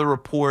another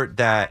report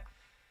that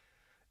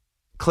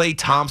Klay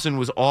Thompson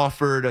was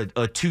offered a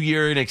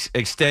 2-year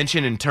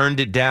extension and turned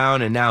it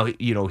down, and now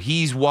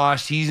he's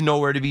washed. He's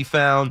nowhere to be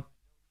found.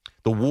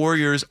 The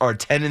Warriors are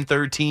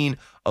 10-13,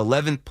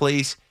 11th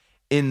place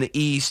in the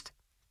East.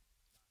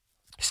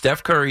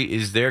 Steph Curry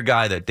is their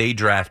guy that they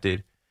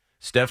drafted.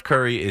 Steph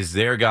Curry is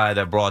their guy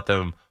that brought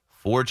them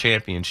 4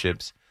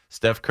 championships.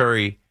 Steph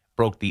Curry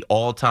broke the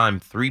all-time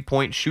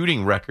three-point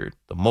shooting record,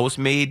 the most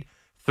made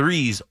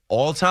threes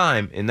all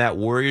time in that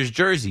Warriors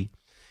jersey.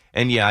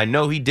 And yeah, I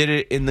know he did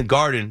it in the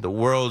Garden, the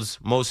world's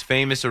most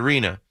famous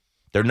arena.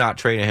 They're not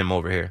trading him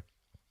over here.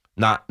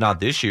 Not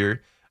this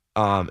year.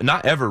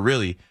 Not ever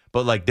really.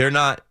 But like they're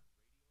not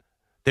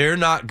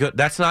good.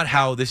 That's not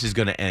how this is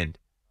going to end.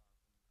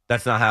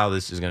 That's not how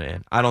this is going to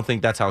end. I don't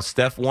think that's how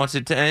Steph wants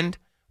it to end,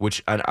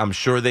 which I'm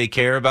sure they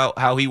care about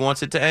how he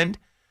wants it to end.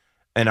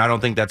 And I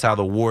don't think that's how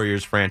the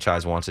Warriors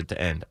franchise wants it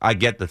to end. I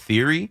get the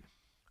theory.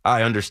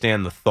 I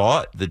understand the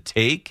thought, the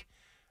take.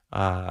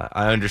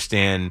 I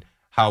understand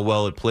how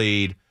well it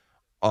played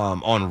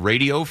on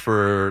radio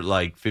for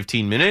like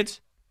 15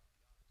 minutes.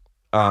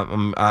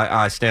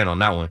 I stand on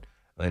that one.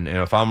 And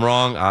if I'm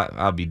wrong,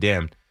 I'll be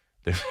damned.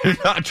 They're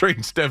not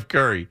trading Steph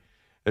Curry.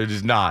 They're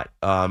just not.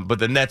 But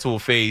the Nets will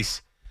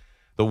face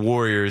the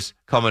Warriors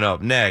coming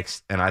up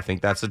next, and I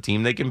think that's a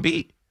team they can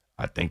beat.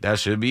 I think that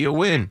should be a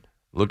win.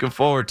 Looking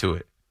forward to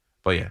it.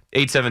 But yeah,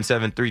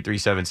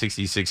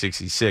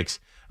 877-337-6666.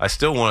 I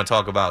still want to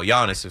talk about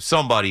Giannis if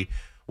somebody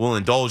will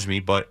indulge me,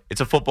 but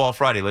it's a football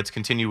Friday. Let's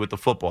continue with the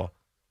football.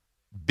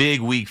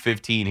 Big week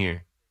 15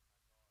 here.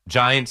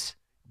 Giants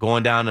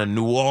going down to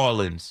New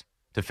Orleans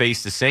to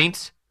face the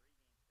Saints.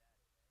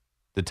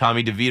 The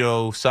Tommy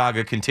DeVito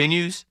saga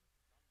continues.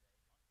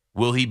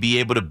 Will he be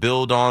able to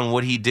build on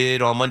what he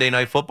did on Monday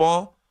Night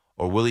Football,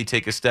 or will he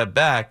take a step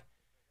back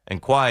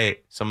and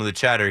quiet some of the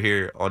chatter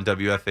here on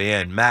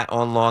WFAN? Matt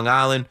on Long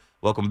Island,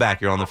 welcome back.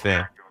 You're on the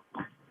Fan.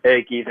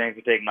 Hey, Keith, thanks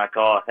for taking my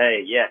call.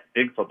 Hey, yes,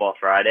 big football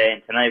Friday,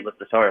 and tonight was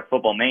the start of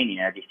Football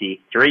Mania. As you see,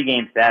 3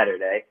 games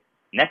Saturday.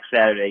 Next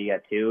Saturday, you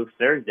got 2.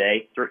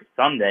 Thursday,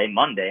 Sunday,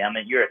 Monday. I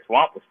mean, you're at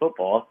Swamp with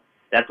football.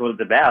 That's what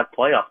it's about,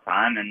 playoff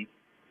time, and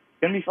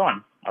it's going to be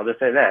fun. I'll just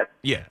say that.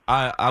 Yeah,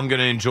 I'm going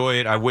to enjoy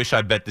it. I wish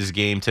I bet this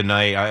game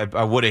tonight.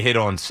 I would have hit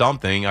on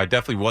something. I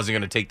definitely wasn't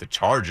going to take the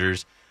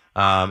Chargers.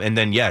 And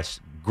then, yes,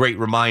 great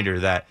reminder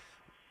that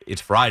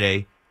it's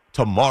Friday.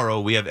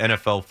 Tomorrow we have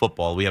NFL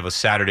football. We have a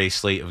Saturday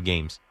slate of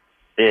games.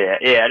 Yeah,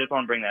 I just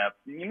want to bring that up.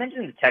 You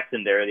mentioned the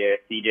Texans earlier,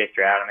 C.J.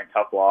 Stroud. I mean,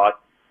 tough loss.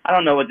 I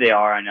don't know what they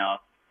are, I know.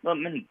 But, I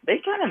mean, they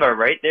kind of are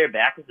right there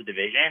back with the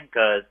division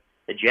because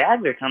the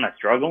Jags are kind of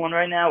struggling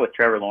right now with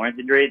Trevor Lawrence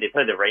injury. They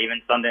play the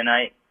Ravens Sunday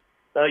night.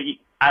 So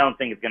I don't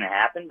think it's going to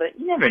happen, but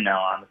you never know,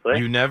 honestly.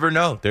 You never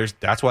know.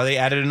 That's why they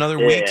added another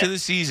week to the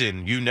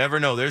season. You never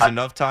know. There's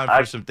enough time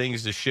for some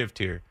things to shift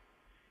here.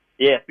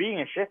 Yeah,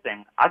 speaking of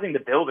shifting, I think the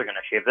Bills are going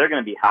to shift. They're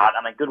going to be hot.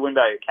 I mean, good win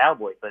by your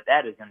Cowboys, but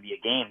that is going to be a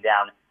game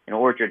down in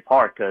Orchard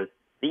Park because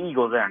the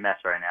Eagles are a mess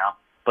right now.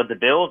 But the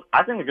Bills,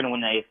 I think they're going to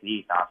win the AFC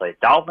East, honestly.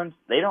 Dolphins,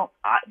 they don't.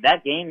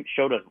 That game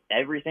showed us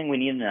everything we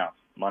need to know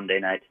Monday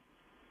night.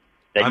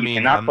 that you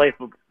cannot play.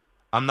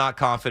 I'm not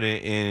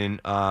confident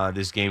in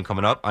this game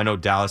coming up. I know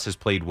Dallas has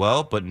played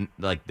well, but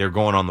like they're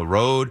going on the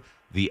road.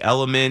 The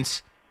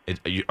elements.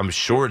 I'm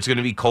sure it's going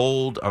to be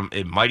cold.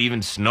 It might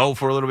even snow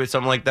for a little bit,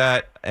 something like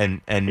that.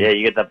 And yeah,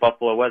 you get that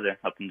Buffalo weather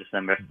up in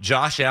December.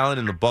 Josh Allen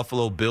and the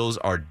Buffalo Bills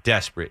are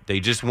desperate. They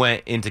just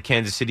went into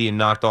Kansas City and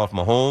knocked off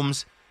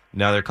Mahomes.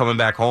 Now they're coming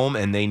back home,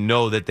 and they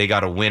know that they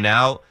got to win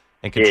out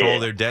and control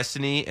their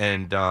destiny.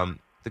 And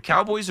the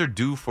Cowboys are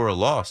due for a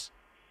loss.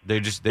 They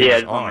just I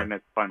just want to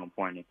make the final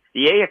point.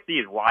 The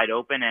AFC is wide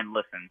open, and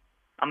listen,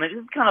 I mean,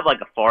 this is kind of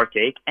like a far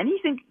take. Any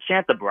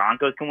chance the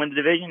Broncos can win the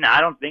division?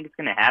 I don't think it's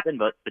going to happen,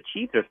 but the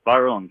Chiefs are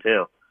spiraling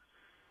too.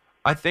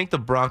 I think the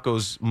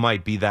Broncos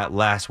might be that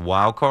last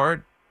wild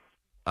card.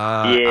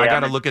 I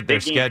got to look at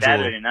their schedule.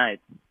 Saturday night.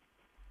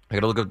 I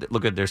got to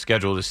look at their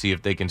schedule to see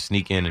if they can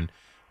sneak in and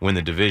win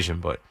the division.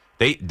 But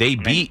they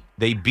beat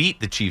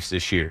the Chiefs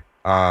this year.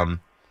 The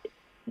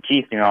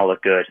Chiefs do not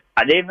look good.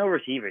 They have no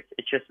receivers.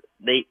 It's just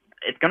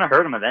it's going to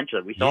hurt them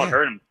eventually. We saw it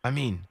hurt them. I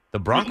mean, the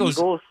Broncos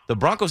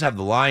have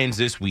the Lions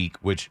this week,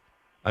 which,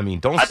 I mean,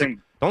 don't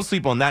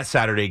sleep on that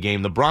Saturday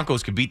game. The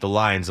Broncos could beat the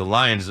Lions. The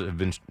Lions have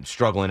been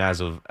struggling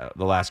as of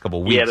the last couple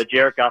of weeks. Yeah, but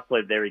Jared Goff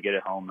played very good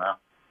at home, though.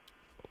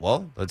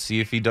 Well, let's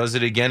see if he does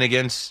it again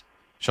against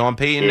Sean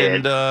Payton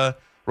and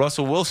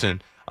Russell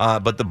Wilson.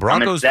 But the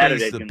Broncos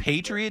face the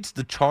Patriots,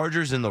 the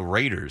Chargers, and the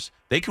Raiders.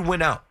 They could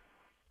win out.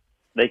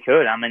 They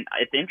could. I mean,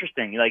 it's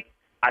interesting. Like,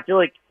 I feel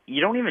like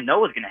you don't even know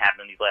what's going to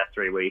happen in these last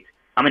 3 weeks.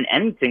 I mean,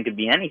 anything could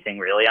be anything,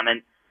 really. I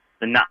mean,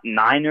 the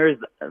Niners,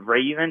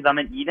 Ravens, I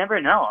mean, you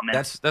never know. I mean,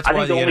 that's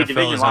why the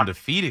NFL is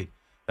undefeated.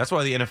 That's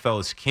why the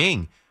NFL is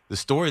king. The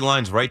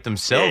storylines write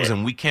themselves,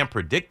 and we can't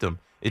predict them.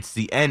 It's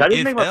the NFL. I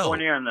didn't make my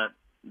point here on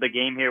the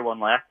game here,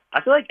 one last.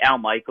 I feel like Al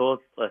Michaels,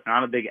 listen,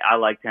 I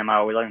liked him. I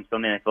always liked him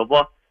Sunday Night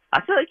Football.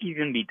 I feel like he's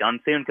going to be done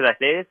soon because I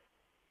say this.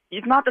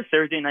 It's not the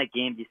Thursday night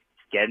game you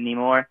get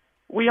anymore.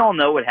 We all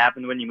know what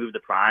happens when you move to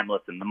prime.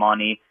 Listen, the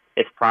money,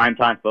 it's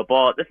primetime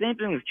football. The same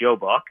thing with Joe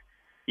Buck.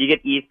 You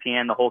get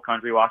ESPN, the whole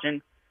country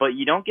watching, but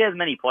you don't get as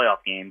many playoff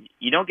games.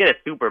 You don't get a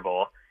Super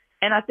Bowl.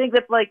 And I think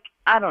that's like,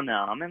 I don't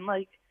know. I mean,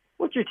 like,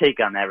 what's your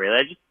take on that, really?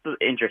 That just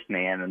interests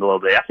me in a little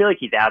bit. I feel like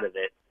he's out of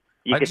it.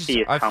 I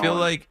feel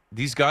like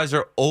these guys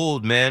are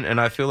old, man,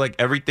 and I feel like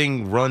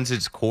everything runs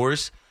its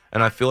course,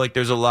 and I feel like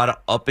there's a lot of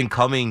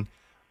up-and-coming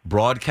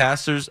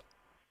broadcasters,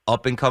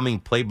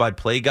 up-and-coming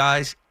play-by-play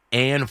guys,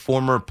 and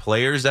former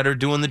players that are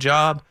doing the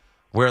job.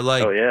 Where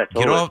like,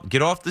 totally.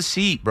 get off the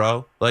seat,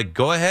 bro. Like,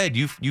 go ahead.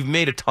 You've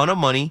made a ton of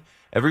money.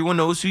 Everyone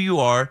knows who you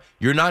are.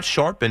 You're not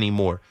sharp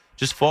anymore.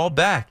 Just fall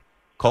back.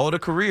 Call it a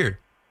career.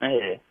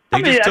 Hey.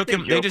 They just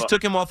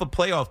took him off of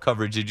playoff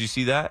coverage. Did you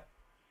see that?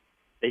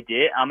 They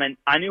did. I mean,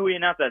 I knew we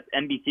announced that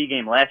NBC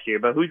game last year,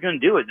 but who's going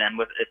to do it then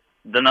with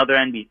another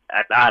NBC?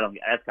 I don't.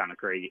 That's kind of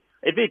crazy.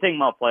 If they take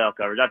him off playoff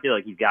coverage, I feel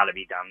like he's got to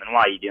be done. Then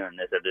why are you doing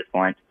this at this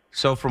point?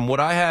 So from what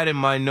I had in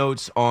my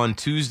notes on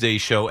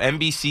Tuesday's show,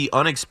 NBC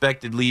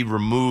unexpectedly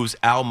removes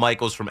Al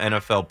Michaels from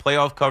NFL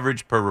playoff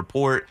coverage per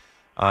report.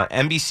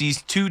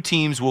 NBC's 2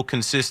 teams will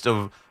consist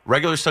of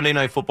regular Sunday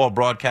Night Football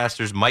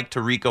broadcasters Mike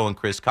Tirico and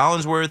Chris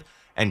Collinsworth,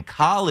 and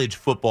college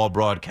football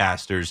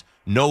broadcasters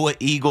Noah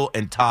Eagle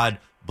and Todd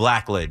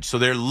Blackledge. So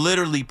they're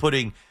literally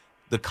putting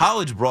the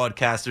college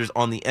broadcasters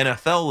on the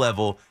NFL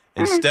level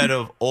instead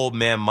of old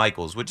man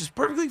Michaels, which is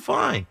perfectly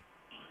fine.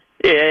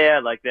 Yeah, I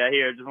like that.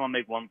 Here, I just want to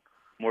make one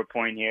more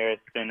point here.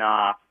 It's been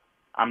on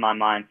my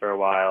mind for a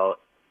while.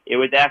 It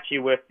was actually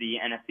with the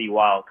NFC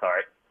wild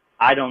card.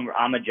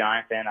 I'm a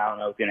Giant fan. I don't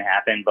know what's going to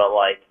happen, but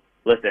like,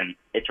 listen,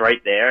 it's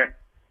right there.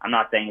 I'm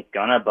not saying it's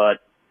gonna, but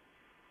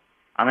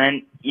I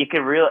mean,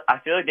 I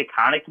feel like they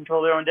kind of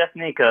control their own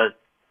destiny because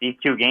these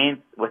 2 games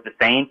with the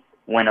Saints,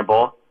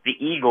 winnable. The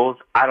Eagles,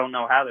 I don't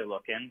know how they're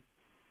looking,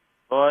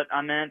 but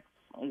I mean,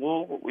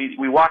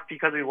 we watch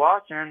because we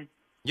watch, and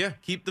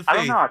keep the faith. I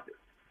don't know.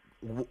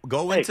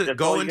 Go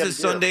into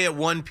Sunday at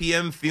 1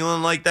 p.m.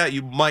 feeling like that.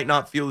 You might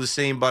not feel the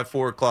same by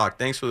 4 o'clock.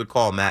 Thanks for the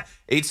call, Matt.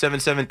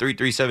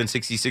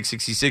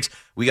 877-337-6666.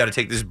 We got to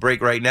take this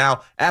break right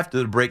now. After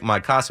the break,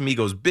 my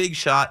Casamigos big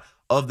shot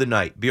of the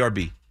night.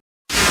 BRB.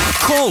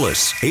 Call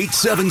us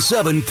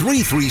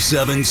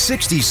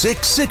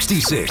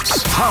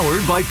 877-337-6666.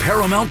 Powered by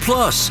Paramount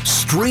Plus.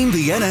 Stream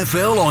the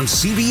NFL on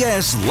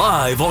CBS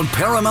live on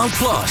Paramount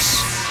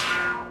Plus.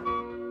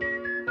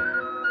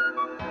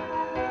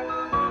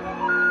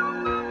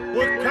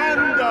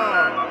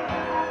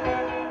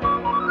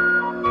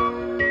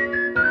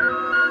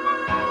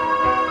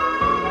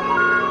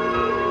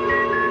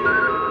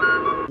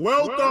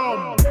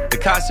 Welcome. The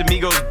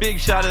Casamigos Big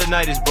Shot of the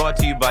Night is brought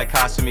to you by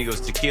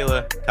Casamigos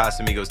Tequila.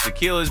 Casamigos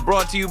Tequila is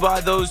brought to you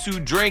by those who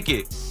drink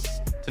it.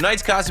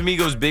 Tonight's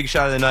Casamigos Big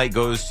Shot of the Night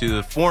goes to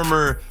the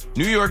former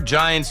New York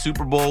Giants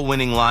Super Bowl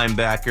winning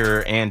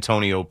linebacker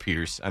Antonio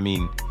Pierce. I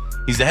mean,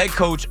 he's the head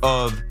coach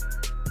of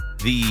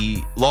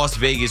the Las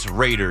Vegas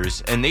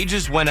Raiders, and they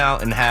just went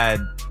out and had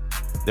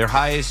their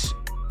highest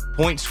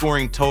point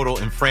scoring total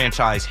in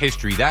franchise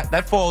history.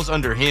 That falls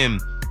under him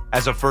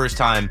as a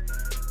first-time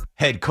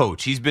head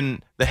coach. He's been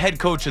the head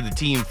coach of the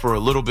team for a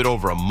little bit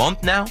over a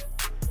month now.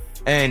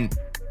 And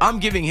I'm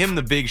giving him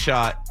the Big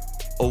Shot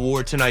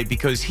award tonight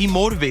because he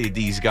motivated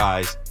these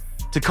guys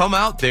to come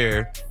out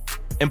there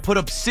and put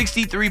up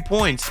 63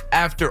 points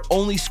after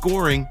only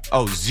scoring,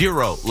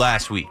 0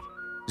 last week.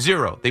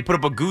 0. They put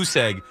up a goose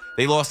egg.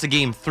 They lost the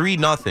game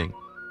 3-0.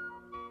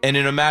 And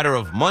in a matter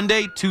of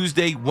Monday,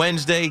 Tuesday,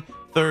 Wednesday,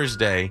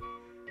 Thursday,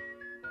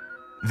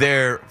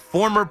 their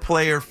former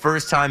player,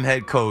 first-time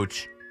head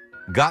coach,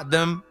 got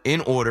them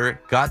in order,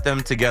 got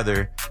them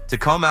together to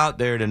come out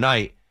there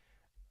tonight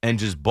and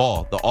just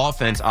ball. The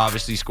offense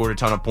obviously scored a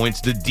ton of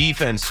points. The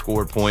defense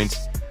scored points.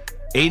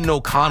 Aiden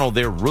O'Connell,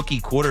 their rookie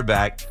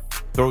quarterback,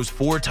 throws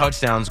 4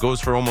 touchdowns,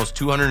 goes for almost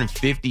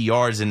 250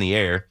 yards in the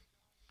air.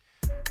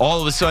 All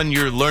of a sudden,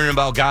 you're learning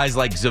about guys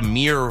like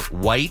Zamir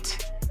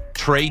White,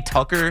 Trey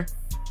Tucker,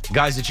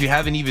 guys that you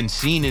haven't even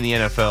seen in the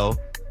NFL.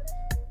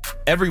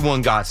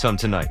 Everyone got some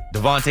tonight.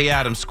 Devontae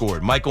Adams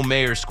scored. Michael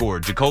Mayer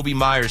scored. Jacoby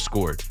Myers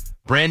scored.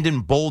 Brandon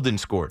Bolden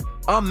scored.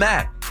 I'm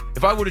mad.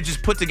 If I would have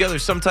just put together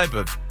some type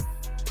of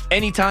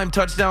anytime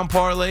touchdown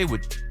parlay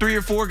with 3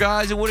 or 4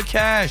 guys, it would have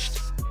cashed.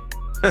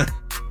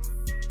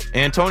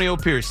 Antonio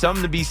Pierce,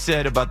 something to be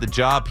said about the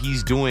job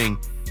he's doing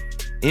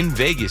in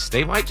Vegas.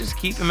 They might just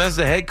keep him as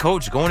the head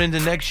coach going into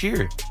next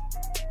year.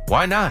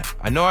 Why not?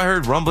 I know I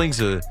heard rumblings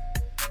of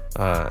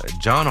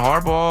John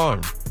Harbaugh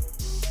or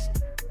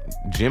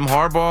Jim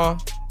Harbaugh,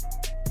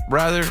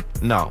 rather.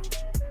 No.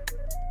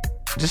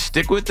 Just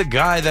stick with the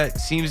guy that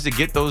seems to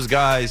get those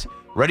guys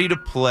ready to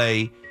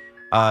play.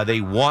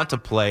 They want to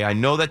play. I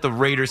know that the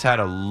Raiders had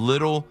a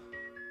little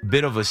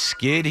bit of a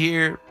skid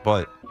here,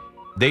 but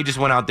they just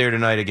went out there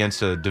tonight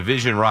against a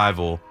division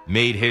rival,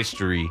 made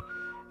history,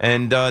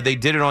 and they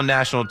did it on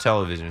national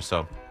television.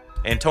 So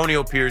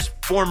Antonio Pierce,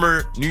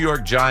 former New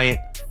York Giant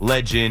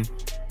legend,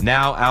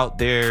 now out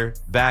there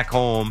back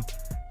home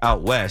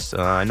out west.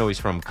 I know he's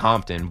from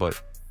Compton,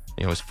 but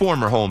his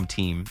former home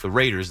team, the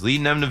Raiders,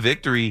 leading them to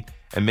victory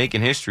and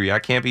making history. I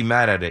can't be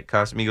mad at it.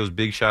 Casamigos'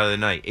 Big Shot of the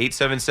night.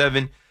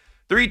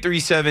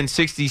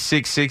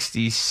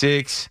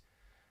 877-337-6666.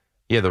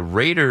 Yeah, the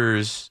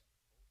Raiders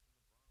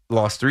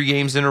lost 3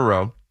 games in a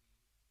row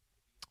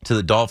to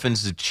the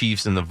Dolphins, the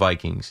Chiefs, and the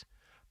Vikings.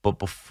 But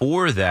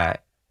before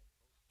that,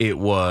 it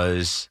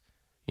was,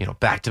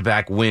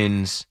 back-to-back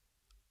wins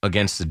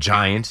against the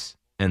Giants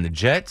and the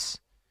Jets.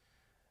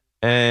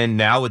 And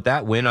now with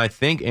that win, I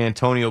think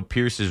Antonio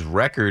Pierce's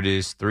record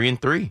is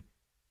 3-3.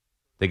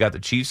 They got the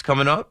Chiefs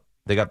coming up.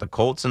 They got the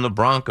Colts and the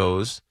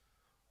Broncos.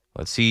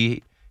 Let's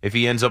see if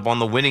he ends up on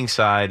the winning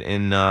side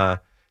in the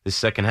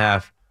second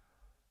half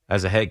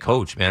as a head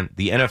coach, man.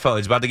 The NFL,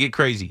 it's about to get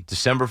crazy.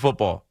 December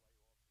football.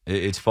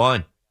 It's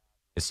fun.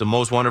 It's the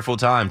most wonderful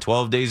time.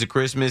 12 days of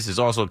Christmas. There's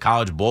also a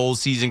college bowl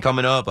season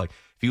coming up. Like,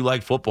 if you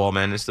like football,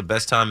 man, it's the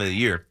best time of the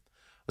year.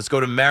 Let's go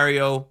to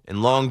Mario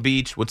in Long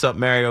Beach. What's up,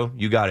 Mario?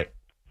 You got it.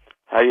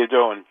 How you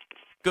doing?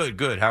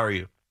 Good. How are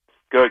you?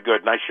 Good.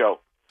 Nice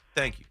show.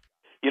 Thank you.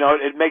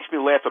 It makes me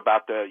laugh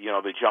about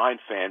the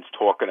Giant fans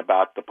talking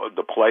about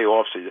the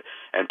playoffs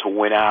and to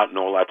win out and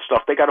all that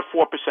stuff. They got a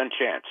 4%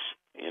 chance,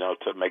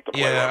 to make the playoffs.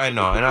 Yeah, I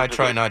know, and I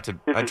try not to.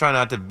 I try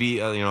not to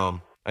be.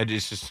 I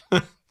just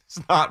it's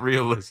not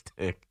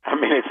realistic. I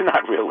mean, it's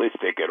not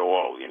realistic at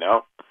all. You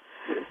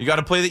got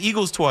to play the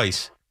Eagles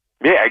twice.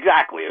 Yeah,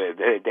 exactly.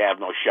 They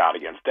have no shot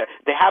against that.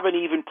 They haven't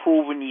even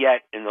proven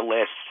yet in the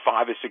last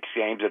 5 or 6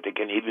 games that they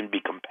can even be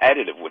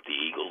competitive with the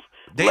Eagles,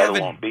 let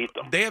alone beat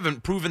them. They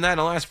haven't proven that in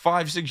the last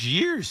 5-6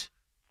 years.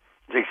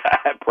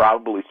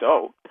 Probably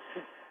so.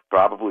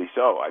 I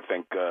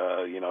think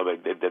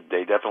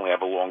they definitely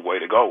have a long way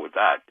to go with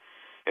that.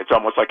 It's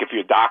almost like if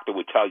your doctor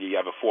would tell you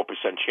have a 4%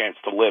 chance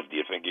to live. Do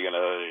you think you're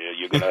gonna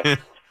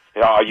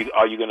are you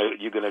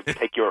gonna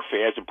take your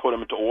affairs and put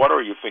them into order,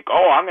 or you think,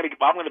 I'm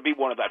gonna be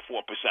one of that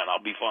 4%,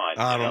 I'll be fine?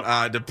 I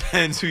don't.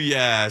 Depends who you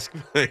ask.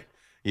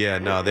 Yeah,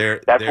 no,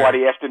 That's why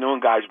the afternoon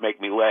guys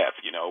make me laugh.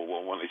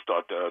 When they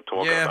start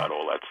talking about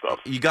all that stuff.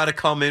 You got to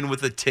come in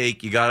with a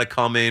take. You got to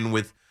come in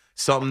with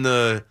something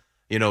to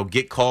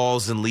get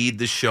calls and lead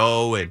the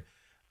show, and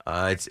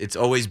it's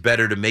always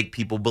better to make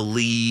people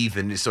believe.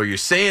 And so you're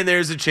saying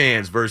there's a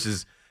chance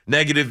versus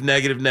negative.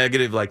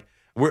 Like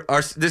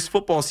this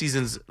football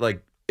season's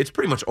like. It's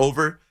pretty much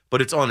over,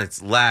 but it's on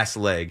its last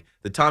leg.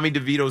 The Tommy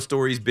DeVito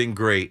story's been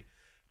great,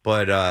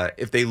 but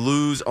if they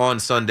lose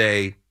on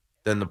Sunday,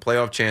 then the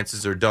playoff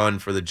chances are done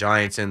for the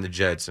Giants and the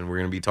Jets, and we're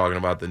going to be talking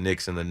about the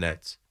Knicks and the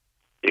Nets.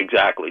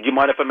 Exactly. Do you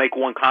mind if I make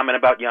one comment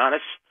about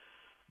Giannis?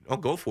 Oh,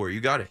 go for it.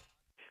 You got it.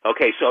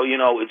 Okay, so,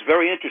 it's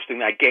very interesting,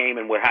 that game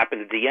and what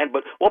happened at the end,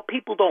 but what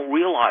people don't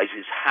realize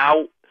is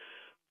how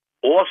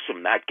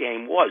awesome that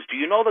game was. Do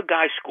you know the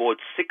guy scored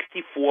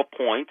 64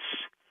 points,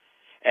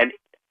 and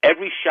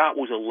every shot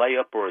was a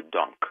layup or a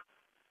dunk?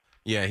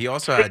 Yeah, he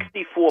also had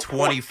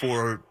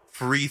 24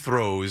 free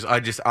throws.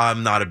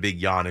 I'm not a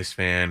big Giannis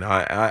fan.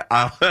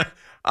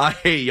 I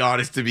hate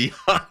Giannis, to be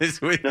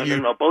honest with you.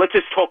 No. But let's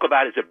just talk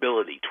about his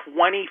ability.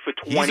 20 for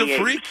 28. He's a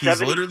freak. 70.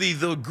 He's literally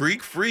the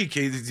Greek freak.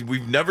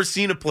 We've never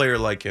seen a player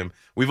like him.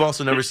 We've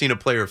also never seen a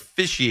player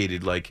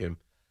officiated like him.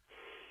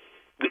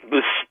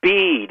 The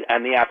speed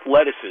and the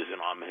athleticism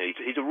on him.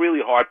 He's a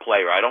really hard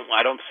player. I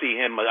don't see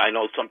him. I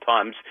know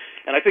sometimes,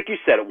 and I think you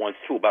said it once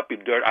too about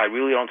being dirty. I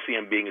really don't see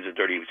him being as a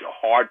dirty. He's a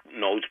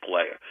hard-nosed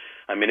player.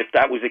 I mean, if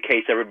that was the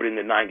case, everybody in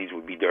the '90s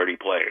would be dirty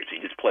players. He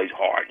just plays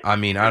hard. I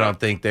mean, I don't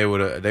think they would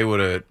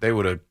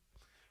have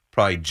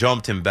probably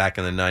jumped him back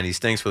in the '90s.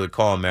 Thanks for the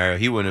call, Mario.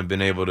 He wouldn't have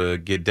been able to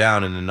get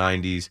down in the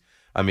 '90s.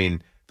 I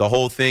mean, the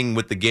whole thing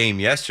with the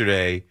game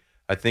yesterday,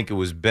 I think it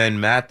was Ben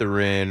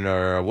Matherin,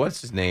 or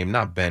what's his name?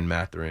 Not Ben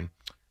Matherin.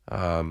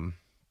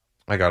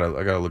 I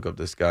gotta look up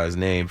this guy's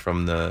name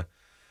from the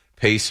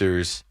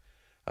Pacers.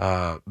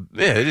 Yeah,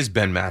 it is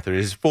Ben Matherin.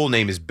 His full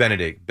name is Ben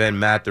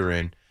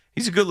Matherin.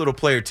 He's a good little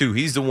player too.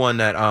 He's the one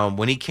that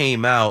when he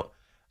came out,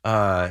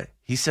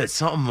 he said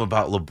something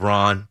about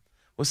LeBron.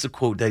 What's the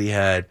quote that he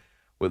had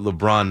with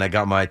LeBron that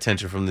got my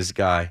attention from this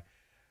guy?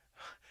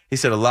 He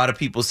said, "A lot of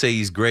people say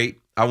he's great.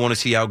 I want to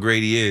see how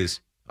great he is.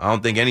 I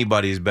don't think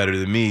anybody is better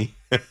than me."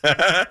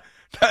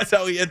 That's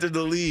how he entered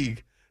the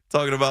league.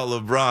 Talking about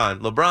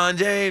LeBron. LeBron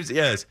James,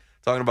 yes.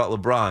 Talking about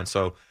LeBron.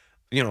 So,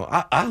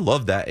 I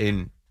love that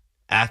in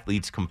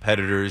athletes,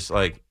 competitors.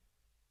 Like,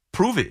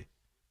 prove it.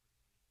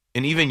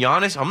 And even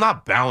Giannis, I'm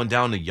not bowing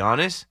down to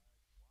Giannis.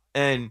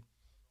 And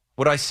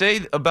what I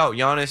say about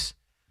Giannis,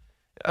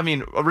 I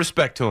mean,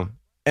 respect to him.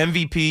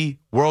 MVP,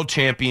 world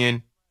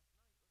champion,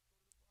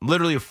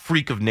 literally a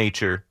freak of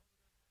nature.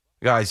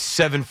 The guy's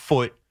 7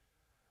 foot.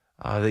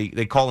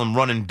 They call him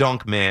run and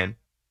dunk man.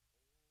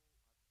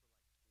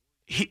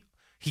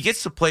 He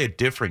gets to play a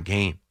different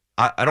game.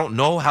 I don't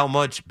know how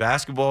much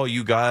basketball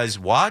you guys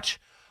watch.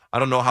 I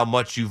don't know how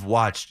much you've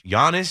watched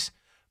Giannis.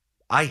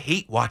 I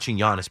hate watching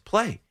Giannis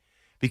play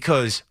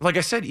because, like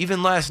I said,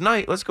 even last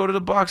night, let's go to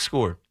the box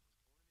score.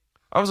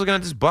 I was looking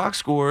at this box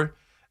score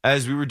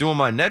as we were doing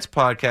my Nets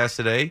podcast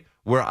today,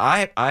 where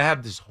I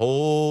have this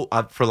whole,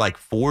 for like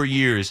 4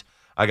 years,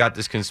 I got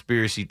this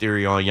conspiracy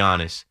theory on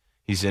Giannis.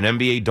 He's an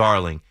NBA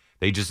darling.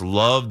 They just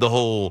love the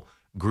whole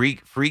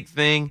Greek freak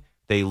thing.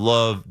 They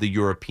love the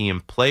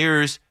European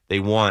players. They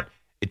want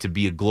it to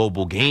be a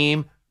global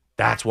game.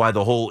 That's why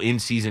the whole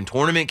in-season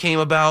tournament came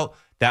about.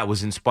 That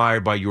was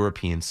inspired by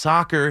European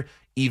soccer.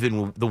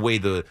 Even the way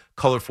the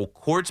colorful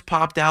courts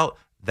popped out,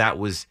 that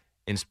was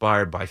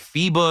inspired by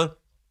FIBA.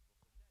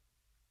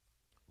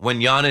 When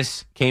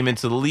Giannis came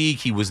into the league,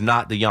 he was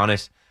not the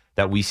Giannis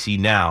that we see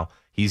now.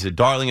 He's a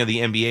darling of the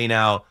NBA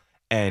now,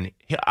 and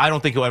I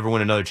don't think he'll ever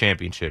win another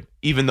championship.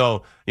 Even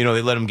though, they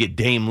let him get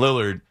Dame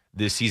Lillard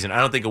this season, I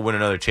don't think he'll win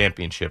another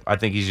championship. I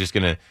think he's just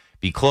going to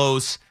be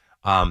close.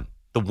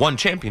 The one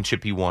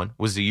championship he won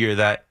was the year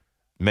that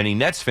many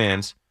Nets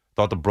fans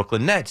thought the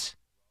Brooklyn Nets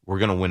were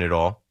going to win it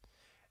all.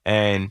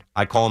 And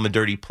I call him a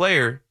dirty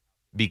player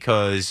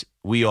because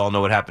we all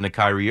know what happened to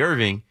Kyrie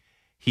Irving.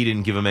 He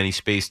didn't give him any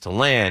space to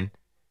land.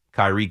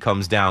 Kyrie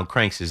comes down,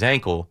 cranks his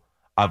ankle.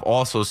 I've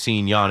also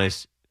seen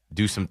Giannis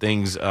do some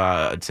things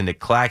to Nick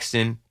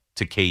Claxton,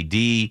 to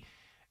KD.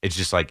 It's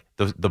just like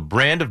the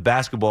brand of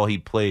basketball he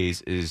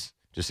plays is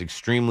just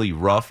extremely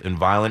rough and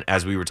violent,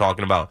 as we were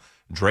talking about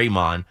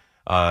Draymond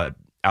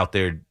out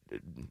there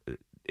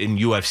in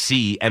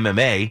UFC,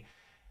 MMA.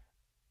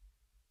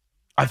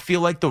 I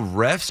feel like the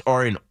refs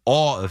are in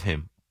awe of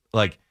him,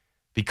 like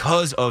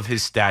because of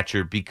his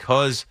stature,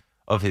 because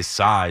of his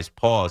size,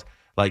 pause.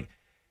 Like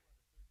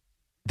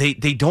they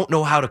don't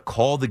know how to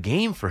call the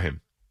game for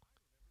him.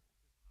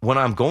 When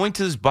I'm going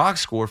to this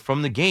box score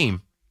from the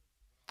game,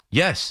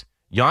 yes,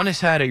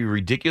 Giannis had a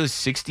ridiculous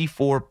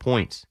 64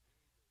 points.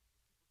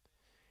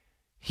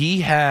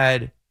 He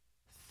had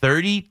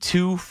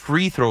 32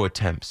 free throw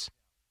attempts,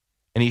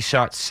 and he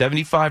shot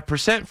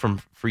 75%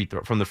 from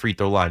the free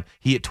throw line.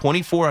 He hit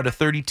 24 out of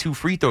 32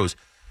 free throws.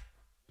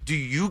 Do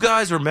you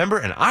guys remember?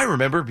 And I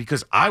remember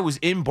because I was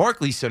in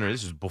Barclays Center.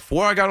 This was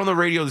before I got on the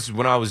radio. This is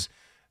when I was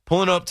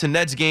pulling up to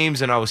Nets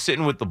games, and I was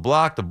sitting with the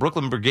block, the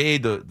Brooklyn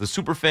Brigade, the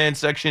super fan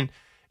section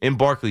in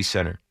Barclays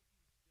Center.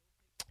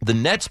 The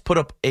Nets put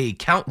up a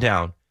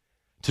countdown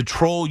to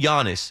troll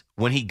Giannis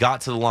when he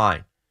got to the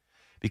line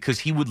because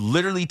he would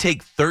literally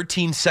take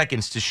 13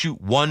 seconds to shoot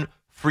one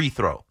free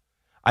throw.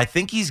 I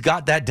think he's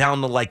got that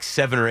down to like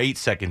 7 or 8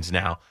 seconds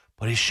now,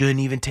 but it shouldn't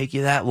even take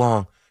you that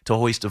long to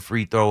hoist a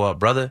free throw up,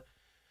 brother.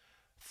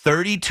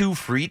 32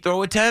 free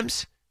throw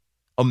attempts?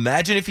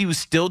 Imagine if he was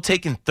still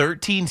taking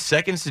 13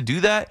 seconds to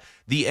do that.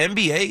 The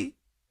NBA,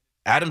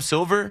 Adam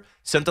Silver,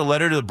 sent a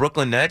letter to the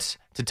Brooklyn Nets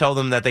to tell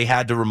them that they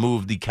had to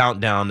remove the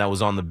countdown that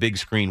was on the big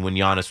screen when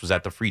Giannis was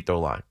at the free throw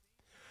line.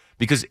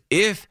 Because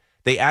if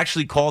they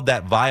actually called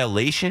that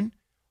violation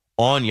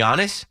on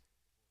Giannis,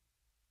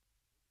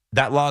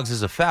 that logs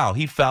as a foul.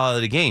 He'd foul out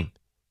of the game.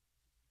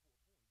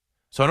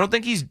 So I don't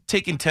think he's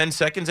taking 10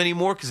 seconds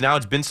anymore because now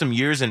it's been some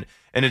years and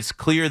it's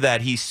clear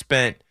that he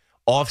spent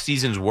off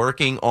seasons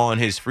working on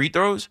his free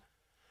throws.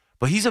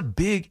 But he's a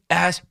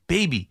big-ass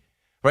baby,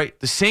 right?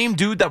 The same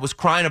dude that was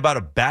crying about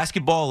a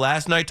basketball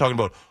last night talking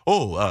about,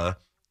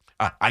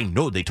 I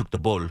know they took the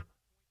ball.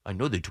 I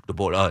know they took the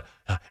ball.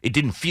 It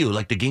didn't feel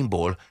like the game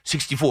ball.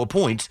 64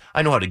 points.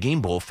 I know how the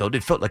game ball felt.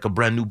 It felt like a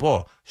brand new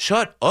ball.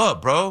 Shut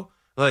up, bro.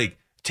 Like,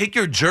 Take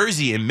your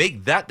jersey and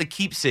make that the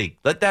keepsake.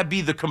 Let that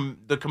be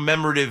the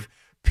commemorative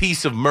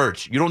piece of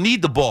merch. You don't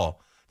need the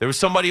ball. There was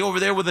somebody over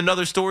there with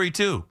another story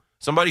too.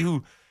 Somebody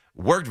who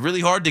worked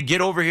really hard to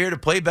get over here to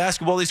play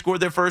basketball. They scored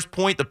their first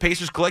point. The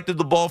Pacers collected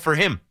the ball for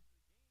him.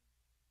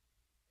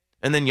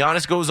 And then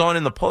Giannis goes on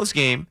in the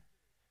postgame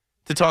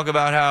to talk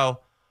about how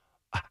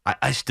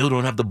I still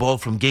don't have the ball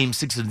from Game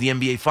 6 of the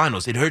NBA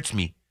Finals. It hurts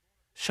me.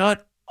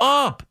 Shut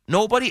up.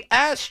 Nobody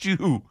asked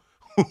you.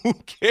 Who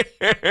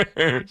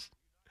cares?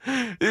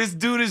 This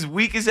dude is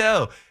weak as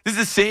hell. This is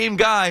the same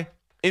guy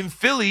in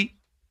Philly.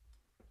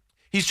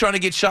 He's trying to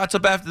get shots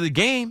up after the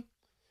game.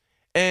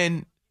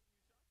 And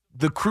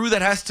the crew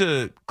that has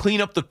to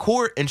clean up the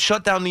court and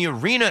shut down the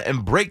arena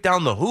and break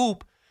down the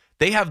hoop,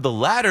 they have the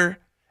ladder,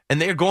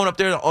 and they're going up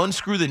there to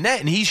unscrew the net,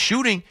 and he's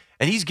shooting,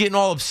 and he's getting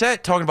all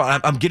upset, talking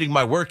about, I'm getting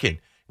my work in.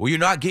 Well, you're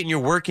not getting your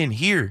work in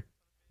here.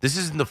 This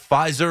isn't the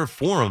Pfizer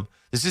Forum.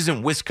 This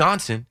isn't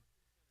Wisconsin.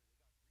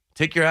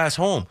 Take your ass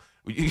home.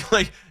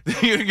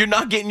 You're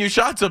not getting your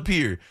shots up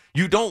here.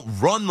 You don't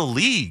run the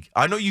league.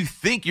 I know you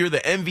think you're the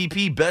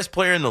MVP, best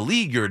player in the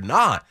league. You're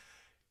not.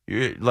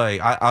 You're like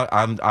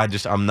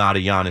I'm not a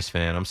Giannis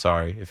fan. I'm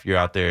sorry if you're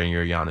out there and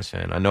you're a Giannis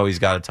fan. I know he's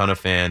got a ton of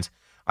fans.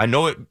 I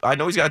know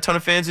he's got a ton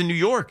of fans in New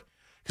York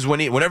because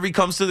whenever he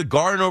comes to the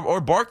Garden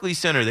or Barclays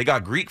Center, they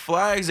got Greek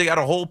flags. They got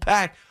a whole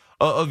pack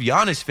of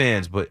Giannis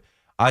fans. But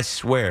I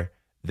swear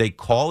they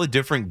call a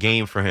different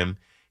game for him.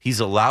 He's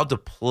allowed to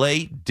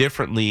play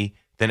differently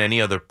than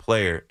any other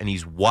player, and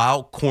he's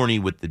wild corny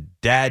with the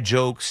dad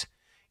jokes,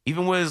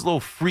 even with his little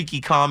freaky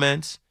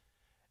comments.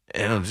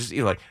 And just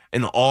like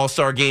in the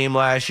All-Star game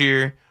last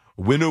year,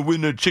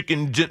 winner,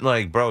 chicken,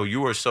 like, bro,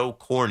 you are so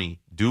corny.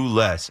 Do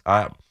less.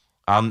 I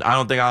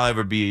don't think I'll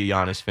ever be a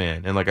Giannis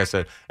fan. And like I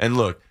said, and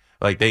look,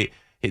 like they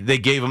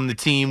gave him the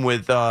team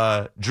with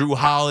Drew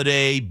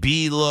Holiday,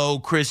 D'Lo,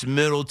 Chris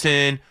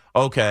Middleton.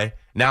 Okay,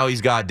 now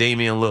he's got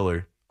Damian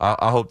Lillard.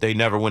 I hope they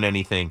never win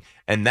anything.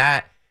 And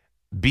that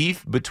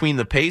beef between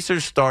the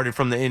Pacers started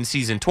from the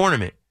in-season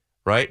tournament,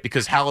 right?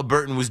 Because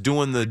Halliburton was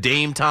doing the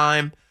Dame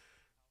time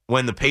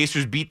when the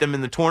Pacers beat them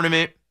in the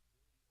tournament,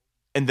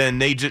 and then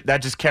that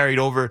just carried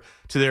over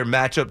to their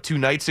matchup 2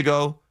 nights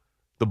ago.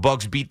 The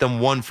Bucks beat them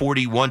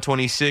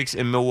 140-126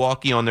 in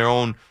Milwaukee on their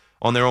own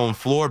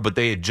floor, but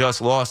they had just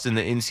lost in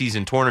the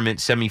in-season tournament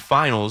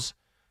semifinals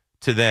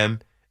to them,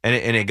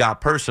 and it got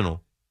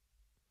personal.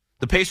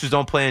 The Pacers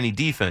don't play any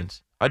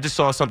defense. I just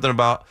saw something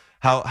about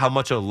how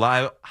much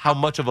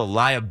of a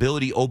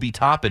liability Obi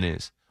Toppin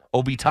is.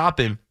 Obi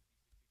Toppin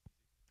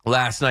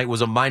last night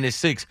was a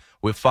 -6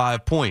 with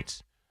 5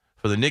 points.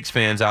 For the Knicks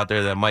fans out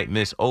there that might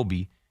miss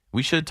Obi,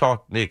 we should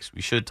talk Knicks.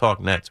 We should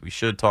talk Nets. We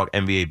should talk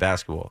NBA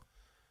basketball.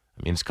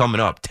 I mean, it's coming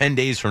up. 10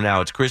 days from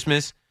now, it's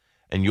Christmas,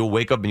 and you'll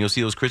wake up and you'll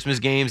see those Christmas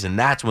games, and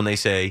that's when they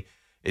say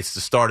it's the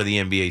start of the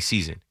NBA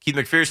season. Keith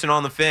McPherson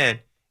on the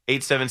Fan,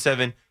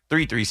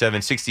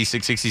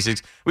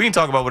 877-337-6666. We can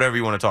talk about whatever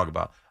you want to talk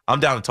about. I'm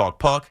down to talk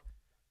puck.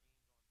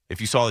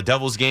 If you saw the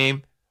Devils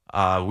game,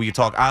 we can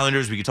talk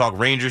Islanders. We can talk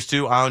Rangers,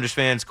 too. Islanders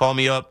fans, call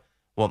me up.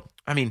 Well,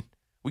 I mean,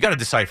 we got to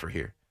decipher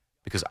here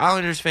because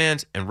Islanders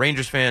fans and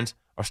Rangers fans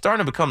are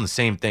starting to become the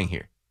same thing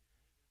here.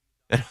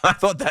 And I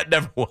thought that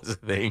never was a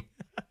thing.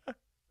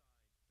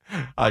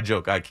 I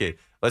joke, I kid.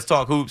 Let's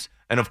talk hoops.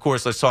 And, of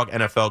course, let's talk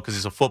NFL because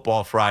it's a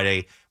football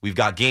Friday. We've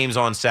got games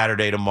on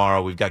Saturday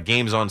tomorrow. We've got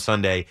games on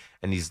Sunday.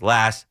 And these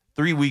last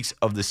 3 weeks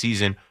of the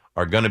season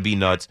are going to be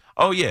nuts.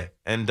 Oh, yeah.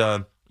 And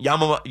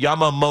Yamamoto.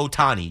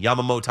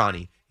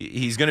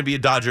 He's going to be a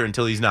Dodger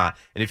until he's not.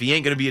 And if he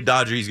ain't going to be a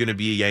Dodger, he's going to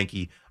be a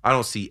Yankee. I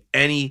don't see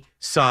any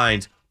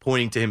signs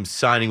pointing to him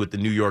signing with the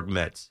New York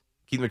Mets.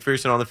 Keith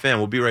McPherson on the Fan.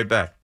 We'll be right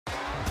back.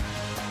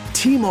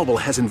 T-Mobile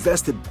has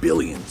invested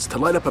billions to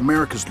light up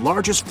America's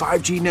largest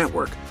 5G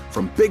network,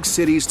 from big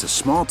cities to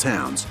small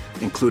towns,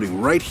 including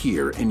right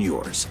here in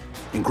yours.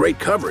 And great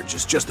coverage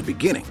is just the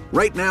beginning.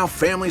 Right now,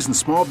 families and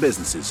small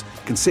businesses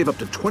can save up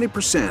to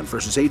 20%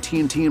 versus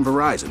AT&T and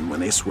Verizon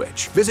when they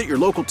switch. Visit your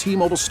local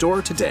T-Mobile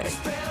store today.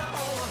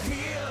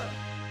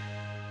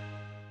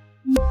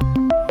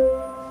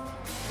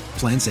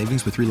 Plan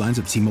savings with 3 lines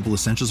of T-Mobile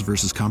Essentials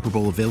versus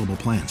comparable available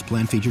plans.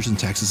 Plan features and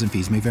taxes and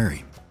fees may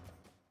vary.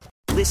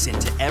 Listen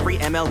to every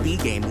MLB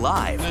game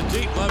live. In the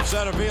deep left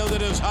center field,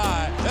 it is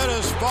high, it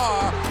is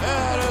far,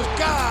 it is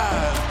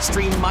gone.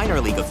 Stream minor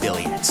league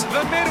affiliates.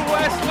 The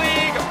Midwest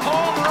League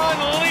home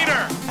run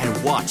leader.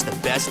 And watch the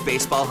best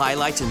baseball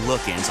highlights and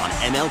look-ins on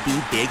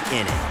MLB Big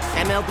Inning.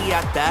 MLB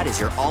At Bat is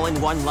your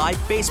all-in-one live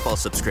baseball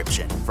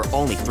subscription for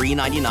only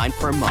 $3.99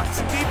 per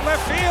month. Deep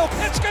left field,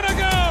 it's gonna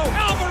go.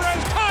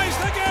 Alvarez ties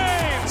the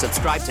game.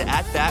 Subscribe to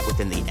At Bat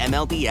within the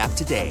MLB app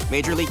today.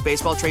 Major League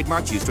Baseball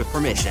trademarks used with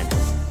permission.